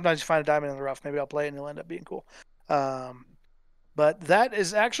never know. Sometimes you find a diamond in the rough. Maybe I'll play it and it'll end up being cool. But that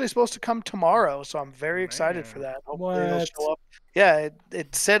is actually supposed to come tomorrow, so I'm very excited for that. Hopefully it'll show up. Yeah,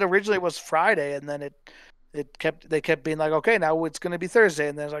 it said originally it was Friday, and then they kept being like, okay, now it's going to be Thursday,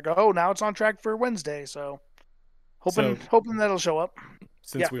 and then it's like, oh, now it's on track for Wednesday. So hoping that'll show up.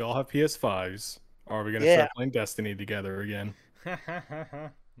 Since we all have PS5s, are we going to start playing Destiny together again?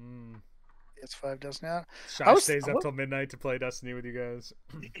 PS5 Destiny. Shy stays up till midnight to play Destiny with you guys.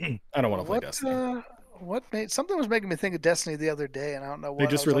 I don't want to play Destiny. Something was making me think of Destiny the other day, and I don't know what. They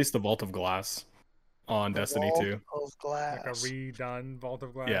just released the Vault of Glass on Destiny 2. Vault of Glass. Like a redone Vault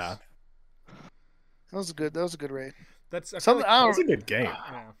of Glass. Yeah. That was a good raid. That's something. That was a good game.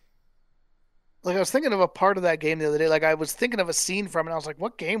 Yeah. Like I was thinking of a part of that game the other day. Like I was thinking of a scene from it. And I was like,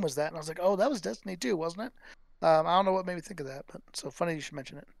 "What game was that?" And I was like, "Oh, that was Destiny 2, wasn't it?" I don't know what made me think of that, but so funny you should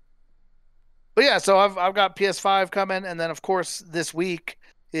mention it. But yeah, so I've got PS5 coming, and then of course this week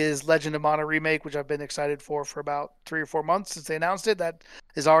is Legend of Mana remake, which I've been excited for about 3 or 4 months since they announced it. That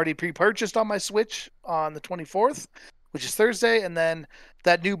is already pre-purchased on my Switch on the 24th, which is Thursday, and then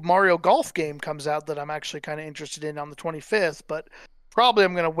that new Mario Golf game comes out that I'm actually kind of interested in on the 25th. But probably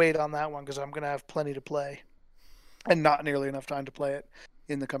I'm going to wait on that one because I'm going to have plenty to play, and not nearly enough time to play it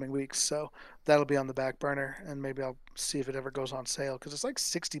in the coming weeks. So that'll be on the back burner, and maybe I'll see if it ever goes on sale because it's like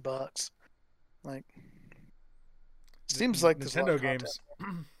 $60. Like, seems like there's a lot Nintendo of content.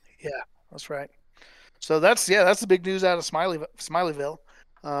 games. Yeah, that's right. So that's the big news out of Smileyville.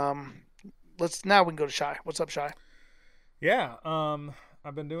 Now we can go to Shy. What's up, Shy? Yeah,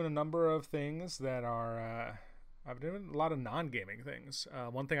 I've been doing a number of things that are. I've been doing a lot of non-gaming things.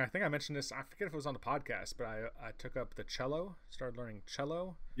 One thing I think I mentioned this. I forget if it was on the podcast, but I took up the cello. Started learning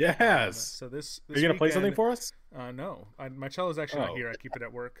cello. Yes. So this Are you gonna play something for us? No, my cello is actually not here. I keep it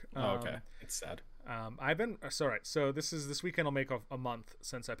at work. Okay, it's sad. I've been right. So this weekend will make a month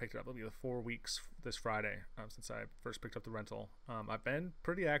since I picked it up. It'll be the 4 weeks this Friday since I first picked up the rental. I've been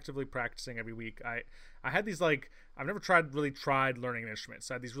pretty actively practicing every week. I had these I've never really tried learning an instrument,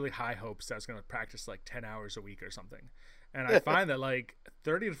 so I had these really high hopes that I was going to practice 10 hours a week or something. And I find that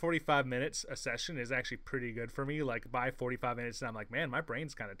 30 to 45 minutes a session is actually pretty good for me. By 45 minutes, and I'm like, man, my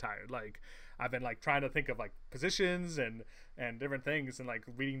brain's kind of tired. I've been trying to think of positions and different things and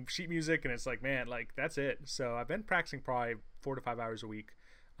reading sheet music, and it's man, that's it. So I've been practicing probably 4 to 5 hours a week.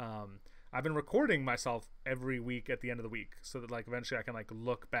 I've been recording myself every week at the end of the week so that eventually I can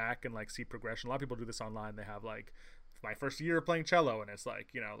look back and see progression. A lot of people do this online. They have my first year playing cello, and it's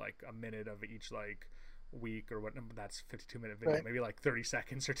a minute of each week or what. That's 52-minute video, right. Maybe 30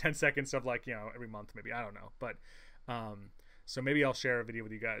 seconds or 10 seconds of every month, maybe, I don't know. But so maybe I'll share a video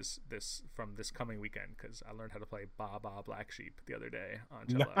with you guys from this coming weekend, because I learned how to play Ba Ba Black Sheep the other day on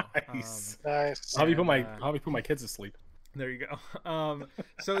cello. Nice. Nice. I'll put my kids to sleep. There you go.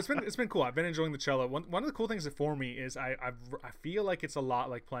 So it's been cool. I've been enjoying the cello. One of the cool things for me is I feel like it's a lot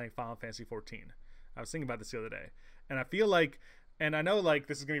like playing Final Fantasy 14. I was thinking about this the other day, and I feel and I know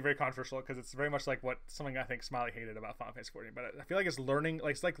this is gonna be very controversial because it's very much something I think Smiley hated about Final Fantasy 14. But I feel like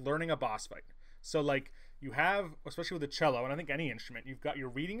it's like learning a boss fight. So you have, especially with the cello, and I think any instrument, you're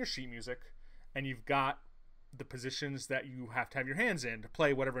reading your sheet music, and you've got the positions that you have to have your hands in to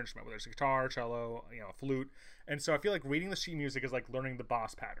play whatever instrument, whether it's a guitar, cello, a flute. And so I feel like reading the sheet music is like learning the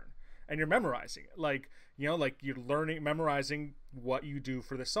boss pattern, and you're memorizing it. You're memorizing what you do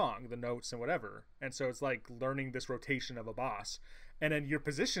for the song, the notes and whatever. And so it's like learning this rotation of a boss. And then your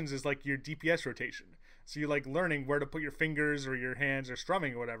positions is your DPS rotation. So you're learning where to put your fingers or your hands or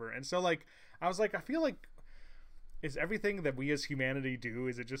strumming or whatever. And so I was I feel is everything that we as humanity do,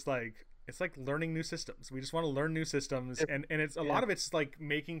 is it just it's learning new systems. We just want to learn new systems, and it's a lot of it's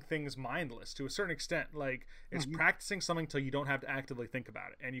making things mindless to a certain extent. It's practicing something till you don't have to actively think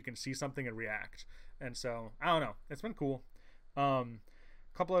about it, and you can see something and react. And so I don't know, it's been cool.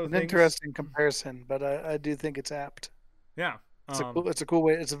 Couple of things. Interesting comparison, but I do think it's apt. Yeah, it's a cool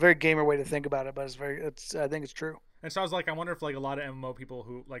way. It's a very gamer way to think about it, but I think it's true. And so I was I wonder if a lot of MMO people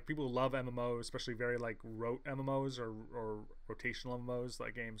who love MMOs, especially very rote MMOs or rotational MMOs,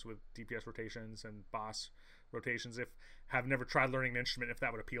 games with DPS rotations and boss rotations, if have never tried learning an instrument, if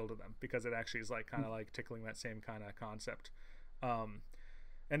that would appeal to them, because it actually is kind of tickling that same kind of concept. And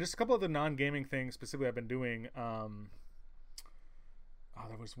just a couple of the non-gaming things specifically I've been doing.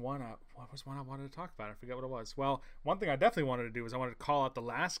 There was one. What was one I wanted to talk about? I forget what it was. Well, one thing I definitely wanted to do was I wanted to call out the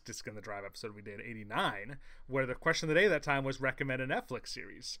last Disc in the Drive episode we did, 89, where the question of the day that time was recommend a Netflix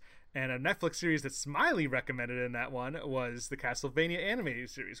series. And a Netflix series that Smiley recommended in that one was the Castlevania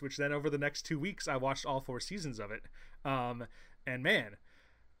animated series, which then over the next 2 weeks I watched all 4 seasons of it. And man,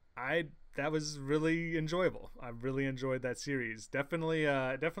 that was really enjoyable. I really enjoyed that series. Definitely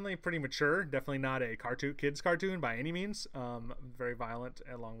pretty mature. Definitely not a kids cartoon by any means. Very violent,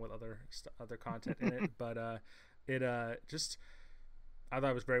 along with other content in it. But I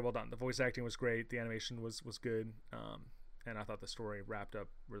thought it was very well done. The voice acting was great. The animation was good. And I thought the story wrapped up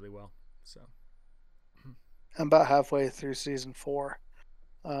really well. So I'm about halfway through season 4,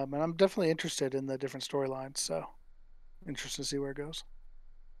 and I'm definitely interested in the different storylines. So interested to see where it goes.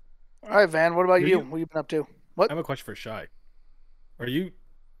 All right, Van, what about you? What have you been up to? What? I have a question for Shy. Are you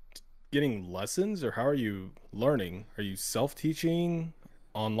getting lessons, or how are you learning? Are you self-teaching,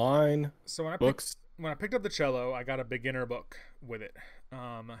 online, so books? When I picked up the cello, I got a beginner book with it.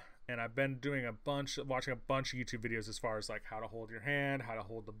 and I've been doing watching a bunch of YouTube videos as far as like how to hold your hand, how to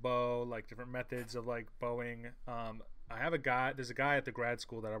hold the bow, like different methods of like bowing. There's a guy at the grad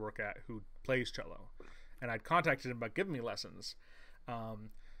school that I work at who plays cello, and I'd contacted him about giving me lessons.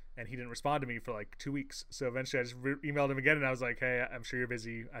 And he didn't respond to me for like 2 weeks. So eventually I just emailed him again, and I was like, hey, I'm sure you're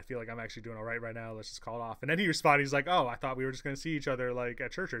busy. I feel like I'm actually doing all right now. Let's just call it off. And then he responded. He's like, oh, I thought we were just going to see each other like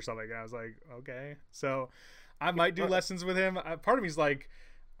at church or something. And I was like, okay. So I might do lessons with him. Part of me is like,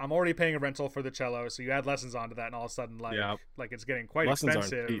 I'm already paying a rental for the cello, so you add lessons onto that, and all of a sudden, like it's getting quite lessons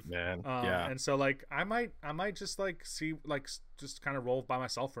expensive, aren't cheap, man. And so like I might just like see like just kind of roll by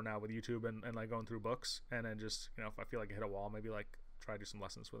myself for now with YouTube and like going through books, and then just if I feel like I hit a wall, maybe like try to do some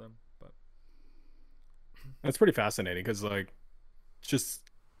lessons with him. But that's pretty fascinating because like just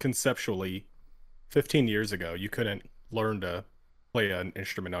conceptually, 15 years ago, you couldn't learn to play an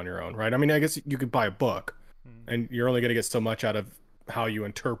instrument on your own, right? I mean, I guess you could buy a book, and you're only going to get so much out of how you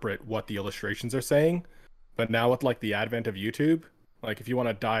interpret what the illustrations are saying. But now with like the advent of YouTube, like if you want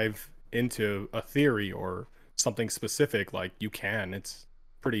to dive into a theory or something specific, like you can. It's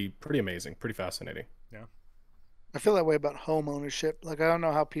pretty amazing, pretty fascinating. Yeah. I feel that way about home ownership. Like I don't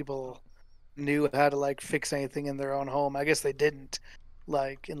know how people knew how to like fix anything in their own home. I guess they didn't,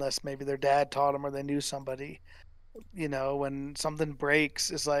 like unless maybe their dad taught them or they knew somebody. When something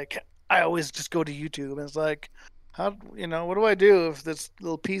breaks, it's like I always just go to YouTube, and it's like, how what do I do if this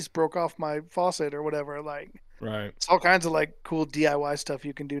little piece broke off my faucet or whatever? Like, right, it's all kinds of like cool DIY stuff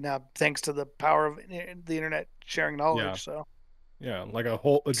you can do now thanks to the power of the internet sharing knowledge. Yeah. So yeah, like a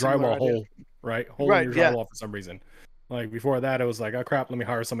drywall hole, right? Hole Right, in your yeah. drywall for some reason. Like before that, it was like, oh crap, let me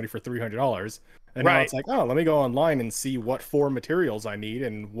hire somebody for $300, and now Right. it's like, oh, let me go online and see what 4 materials I need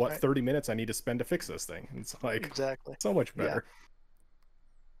and what Right. 30 minutes I need to spend to fix this thing. It's like Exactly. so much Yeah. better.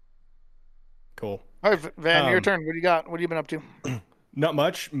 Cool. All right, Van, your Um, turn. What do you got? What have you been up to? Not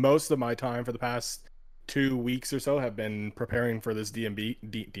much. Most of my time for the past 2 weeks or so have been preparing for this DND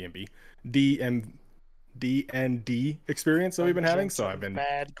experience that we've been having. So I've been,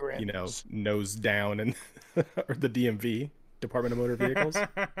 Mad Grims. nose down in or the DMV, Department of Motor Vehicles,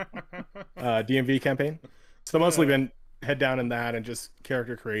 DMV campaign. So mostly been head down in that and just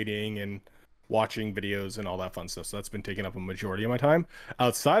character creating and watching videos and all that fun stuff. So that's been taking up a majority of my time.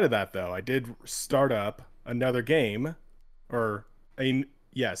 Outside of that, though, I did start up another game, I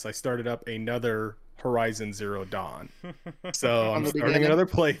started up another Horizon Zero Dawn. So I'm starting another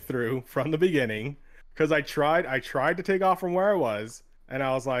playthrough from the beginning because I tried to take off from where I was, and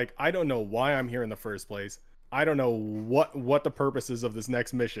I was like, I don't know why I'm here in the first place. I don't know what the purpose is of this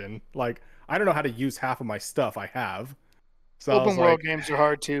next mission. Like, I don't know how to use half of my stuff I have. So open world games are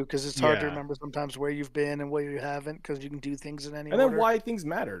hard too because it's hard to remember sometimes where you've been and where you haven't because you can do things in any order. And then why things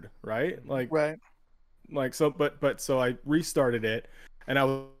mattered, right? So I restarted it, and I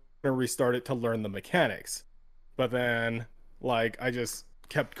was gonna restart it to learn the mechanics, but then like I just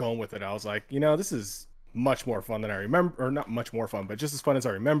kept going with it. I was like, this is much more fun than I remember, or not much more fun, but just as fun as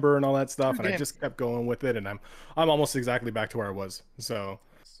I remember and all that stuff. And I just kept going with it, and I'm almost exactly back to where I was. So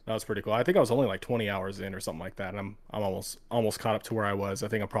that was pretty cool. I think I was only like 20 hours in or something like that, and I'm almost caught up to where I was. I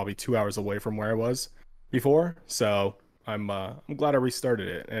think I'm probably 2 hours away from where I was before. So I'm glad I restarted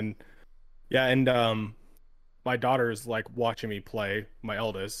it. And yeah, and my daughter's like watching me play. My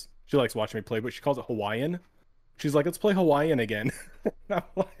eldest, she likes watching me play, but she calls it Hawaiian. She's like, let's play Hawaiian again. I'm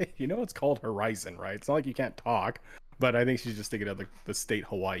like, it's called Horizon, right? It's not like you can't talk, but I think she's just thinking of the state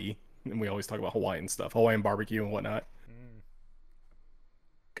Hawaii, and we always talk about Hawaiian stuff, Hawaiian barbecue and whatnot.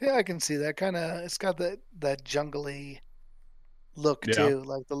 Yeah, I can see that kind of. It's got that jungly look too,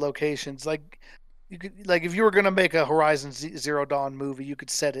 like the locations. Like you could, like if you were gonna make a Horizon Zero Dawn movie, you could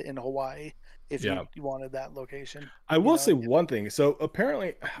set it in Hawaii if you wanted that location. I will say one thing. So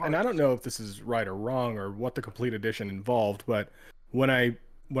apparently, and I don't know if this is right or wrong or what the complete edition involved, but when I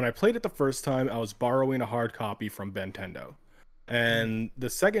played it the first time, I was borrowing a hard copy from Bentendo, and the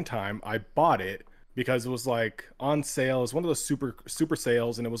second time I bought it because it was like on sale. It was one of those super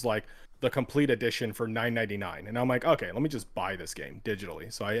sales, and it was like the complete edition for $9.99. And I'm like, okay, let me just buy this game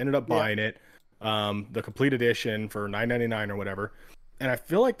digitally. So I ended up buying it, the complete edition for $9.99 or whatever. And I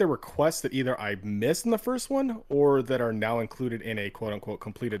feel like there were quests that either I missed in the first one or that are now included in a quote unquote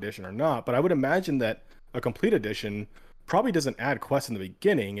complete edition or not. But I would imagine that a complete edition probably doesn't add quests in the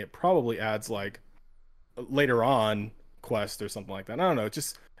beginning. It probably adds like later on quest or something like that. I don't know.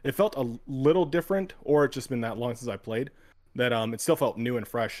 It felt a little different, or it's just been that long since I played that it still felt new and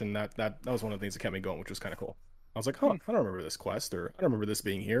fresh, and that was one of the things that kept me going, which was kind of cool. I was like, I don't remember this quest, or I don't remember this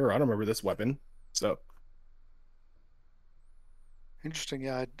being here, or I don't remember this weapon. So interesting.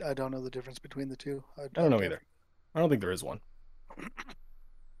 Yeah, I don't know the difference between the two. I don't know either. I don't think there is one.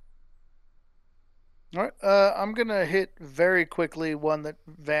 All right, I'm gonna hit very quickly one that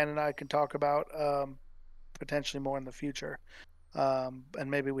Van and I can talk about, potentially more in the future, and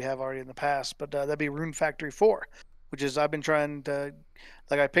maybe we have already in the past. But that'd be Rune Factory 4, which is I've been trying to,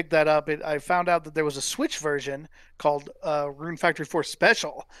 like, I picked that up. I found out that there was a Switch version called Rune Factory 4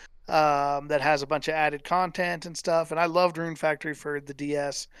 Special, that has a bunch of added content and stuff. And I loved Rune Factory for the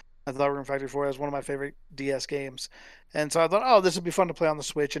DS. I thought Rune Factory 4 was one of my favorite DS games. And so I thought, oh, this would be fun to play on the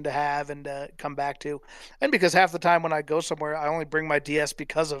Switch and to have and come back to. And because half the time when I go somewhere, I only bring my DS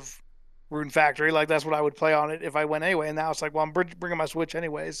because of Rune Factory. Like, that's what I would play on it if I went anyway. And now it's like, well, I'm bringing my Switch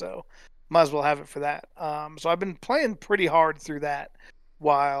anyway, so might as well have it for that. So I've been playing pretty hard through that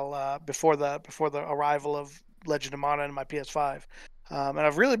while before the arrival of Legend of Mana and my PS5. And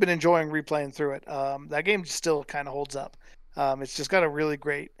I've really been enjoying replaying through it. That game still kind of holds up. It's just got a really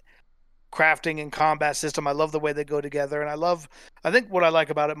great crafting and combat system. I love the way they go together, and I think what I like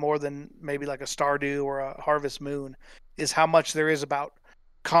about it more than maybe like a Stardew or a Harvest Moon is how much there is about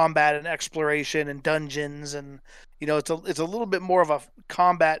combat and exploration and dungeons. And it's a little bit more of a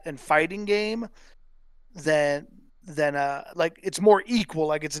combat and fighting game than like, it's more equal.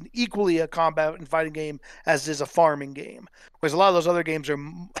 Like, it's an equally a combat and fighting game as is a farming game, whereas a lot of those other games are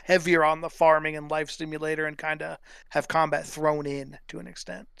heavier on the farming and life simulator and kind of have combat thrown in to an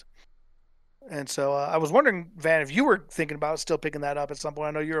extent. And so I was wondering, Van, if you were thinking about still picking that up at some point.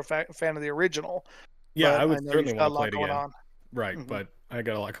 I know you're a fan of the original. Yeah, I would certainly want to play it again. Right, mm-hmm. But I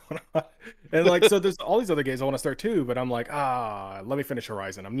got a lot going on. And like, so there's all these other games I want to start too, but I'm like, let me finish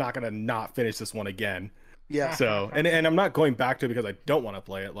Horizon. I'm not gonna not finish this one again. Yeah. So and I'm not going back to it because I don't want to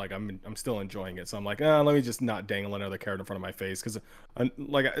play it. Like, I'm still enjoying it. So I'm like, let me just not dangle another carrot in front of my face. Because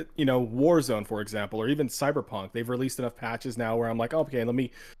like, Warzone, for example, or even Cyberpunk, they've released enough patches now where I'm like, okay, let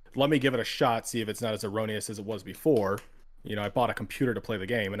me give it a shot, see if it's not as erroneous as it was before. I bought a computer to play the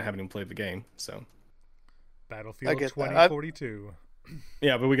game, and I haven't even played the game. So Battlefield 2042.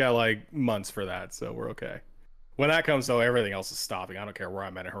 Yeah, but we got like months for that, so we're okay. When that comes, though, everything else is stopping. I don't care where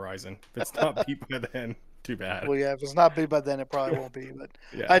I'm at in Horizon. If it's not beat by then, too bad. Well, yeah, if it's not beat by then, it probably won't be. But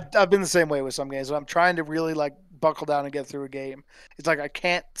yeah. I've been the same way with some games. I'm trying to really like buckle down and get through a game. It's like I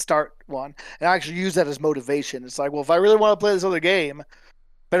can't start one, and I actually use that as motivation. It's like, well, if I really want to play this other game,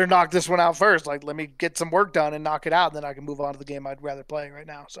 better knock this one out first. Like, let me get some work done and knock it out, and then I can move on to the game I'd rather play right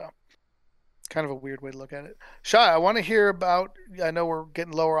now. So it's kind of a weird way to look at it. Shai, I want to hear about, I know we're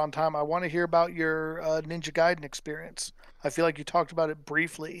getting lower on time, I want to hear about your Ninja Gaiden experience. I feel like you talked about it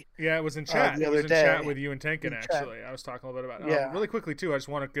briefly. Yeah, it was in chat. The other other day. Chat with you and Tankin, actually. I was talking a little bit about it. Yeah. Really quickly, too, I just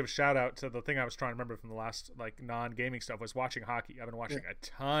want to give a shout out to the thing I was trying to remember from the last like non-gaming stuff was watching hockey. I've been watching a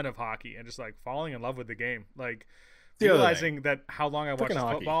ton of hockey and just like falling in love with the game. Like, realizing that how long I watched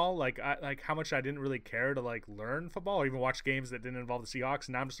football, like how much I didn't really care to like learn football or even watch games that didn't involve the Seahawks.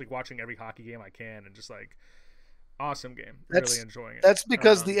 And now I'm just like watching every hockey game I can and just like awesome game. Really enjoying it. That's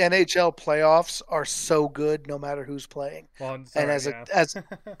because the NHL playoffs are so good no matter who's playing. Well, and as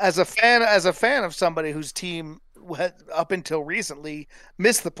a fan of somebody whose team had, up until recently,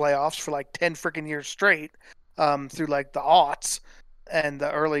 missed the playoffs for like 10 freaking years straight, through like the aughts and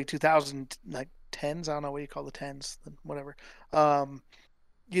the early 2000 like tens. I don't know what you call the tens, whatever.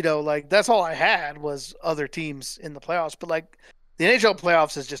 Like, that's all I had was other teams in the playoffs. But like, the NHL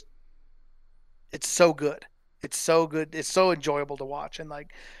playoffs is just, it's so good. It's so good. It's so enjoyable to watch. And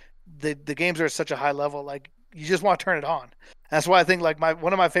like, the games are at such a high level, like, you just want to turn it on. That's why I think like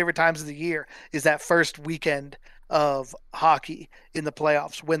one of my favorite times of the year is that first weekend of hockey in the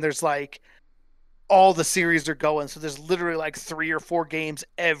playoffs, when there's like all the series are going. So there's literally like 3 or 4 games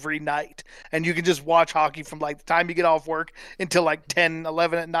every night, and you can just watch hockey from like the time you get off work until like 10,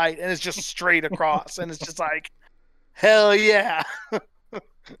 11 at night. And it's just straight across. And it's just like, hell yeah.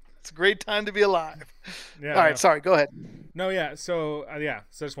 It's a great time to be alive. Yeah. All right. Sorry. Go ahead. No. Yeah. So,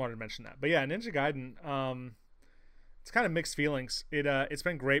 so I just wanted to mention that, but yeah, Ninja Gaiden, it's kind of mixed feelings. It's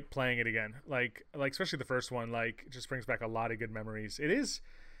been great playing it again. Like especially the first one, like, it just brings back a lot of good memories. It is,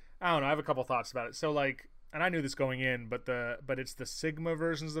 I don't know, I have a couple thoughts about it. So like, and I knew this going in, but it's the Sigma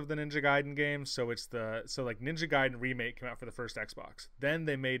versions of the Ninja Gaiden games. So like Ninja Gaiden Remake came out for the first Xbox. Then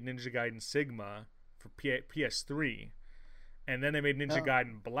they made Ninja Gaiden Sigma for PS3. And then they made Ninja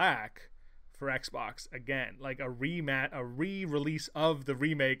Gaiden Black for Xbox again, like a re-release of the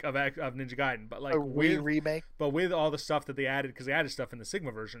remake of Ninja Gaiden, but like remake, but with all the stuff that they added, because they added stuff in the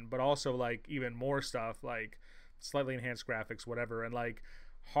Sigma version, but also like even more stuff, like slightly enhanced graphics, whatever, and like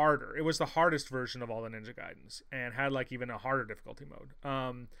harder. It was the hardest version of all the Ninja Gaidens, and had like even a harder difficulty mode.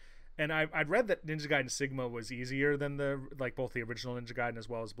 And I'd read that Ninja Gaiden Sigma was easier than both the original Ninja Gaiden as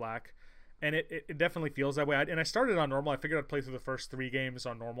well as Black. And it definitely feels that way. And I started on normal. I figured I'd play through the first 3 games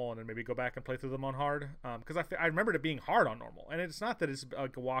on normal and then maybe go back and play through them on hard. Because I remembered it being hard on normal. And it's not that it's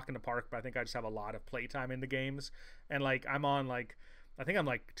like a walk in the park, but I think I just have a lot of playtime in the games. And like I'm on like, I think I'm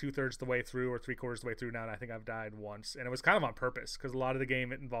like 2/3 the way through or 3/4 the way through now. And I think I've died once. And it was kind of on purpose because a lot of the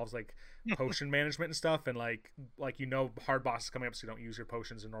game, it involves like potion management and stuff. And like, hard bosses coming up, so you don't use your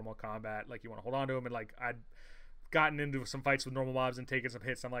potions in normal combat. Like you want to hold on to them. And like I'd gotten into some fights with normal mobs and taken some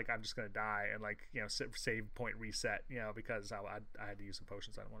hits. I'm like, I'm just gonna die and like, you know, save point reset, you know, because I had to use some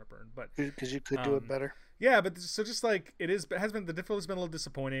potions I don't want to burn, but because you could do it better. Yeah, but so just like it has been, the difficulty's been a little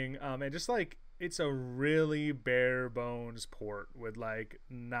disappointing, and just like it's a really bare bones port with like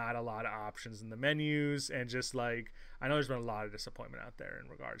not a lot of options in the menus, and just like I know there's been a lot of disappointment out there in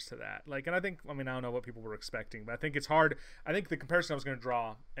regards to that. Like, and I don't know what people were expecting, but I think it's hard. I think the comparison I was going to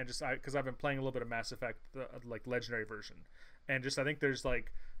draw, and just because I've been playing a little bit of Mass Effect, like legendary version, and just I think there's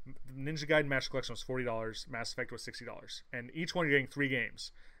like Ninja Gaiden Master Collection was $40, Mass Effect was $60, and each one you're getting 3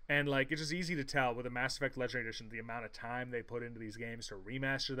 games. And like it's just easy to tell with a Mass Effect Legendary Edition the amount of time they put into these games to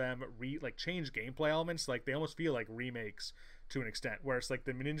remaster them, like change gameplay elements. Like they almost feel like remakes to an extent. Where it's like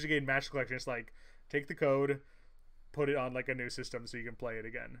the Ninja Gaiden Master Collection, it's like take the code, put it on like a new system so you can play it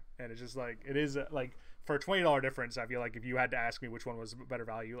again. And it's just like it is like for a $20 difference. I feel like if you had to ask me which one was better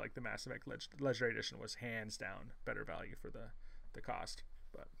value, like the Mass Effect Legendary Edition was hands down better value for the cost.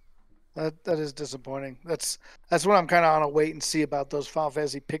 But that is disappointing. That's what I'm kind of on a wait and see about those Final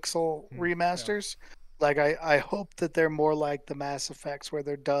Fantasy Pixel remasters. Yeah. Like I hope that they're more like the Mass Effects, where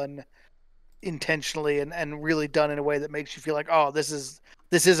they're done intentionally and really done in a way that makes you feel like, oh, this is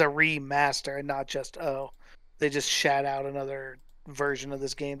a remaster and not just they just shat out another version of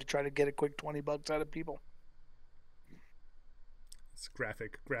this game to try to get a quick $20 out of people. It's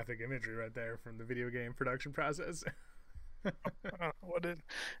graphic imagery right there from the video game production process. What it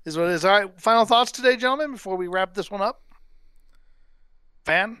is. All right, final thoughts today, gentlemen, before we wrap this one up.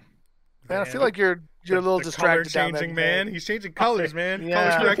 Van, I feel like you're a little distracted. Color changing, man. He's changing colors, man.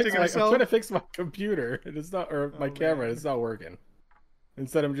 Yeah. Color correcting himself. I'm trying to fix my computer. It's not, or my camera. Man. It's not working.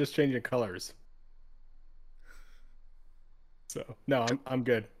 Instead, I'm just changing colors. So no, I'm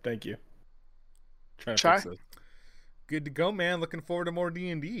good. Thank you. Trying to fix this. Good to go, man. Looking forward to more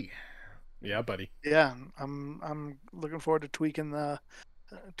D&D. Yeah, buddy. Yeah, I'm looking forward to tweaking the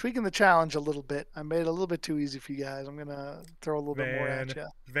challenge a little bit. I made it a little bit too easy for you guys. I'm gonna throw a little bit more at you.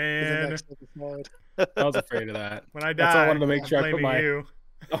 Van. I was afraid of that. When I die, I wanted to make sure I put you.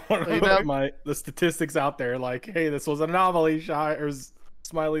 I wanted to put the statistics out there. Like, hey, this was an anomaly. Or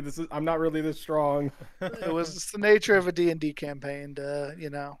Smiley, I'm not really this strong. It was the nature of a D&D campaign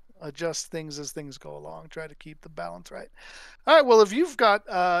to adjust things as things go along, try to keep the balance right. All right, well, if you've got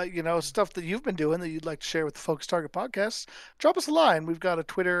stuff that you've been doing that you'd like to share with the Focus Target podcast, drop us a line. We've got a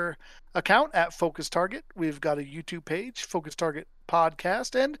Twitter account at Focus Target. We've got a YouTube page, Focus Target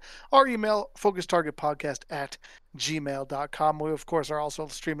Podcast, and our email, focustargetpodcast@gmail.com. We, of course, are also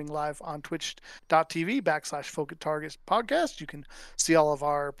streaming live on twitch.tv/Focus Target Podcast. You can see all of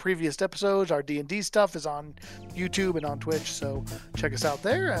our previous episodes. Our D&D stuff is on YouTube and on Twitch, so check us out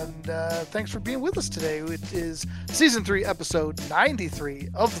there. And thanks for being with us today. It is Season 3, Episode 93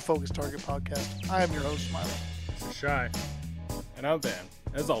 of the Focus Target Podcast. I am your host, Smiley. Shy. And I'm Van.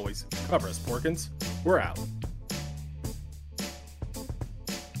 As always, cover us, Porkins. We're out.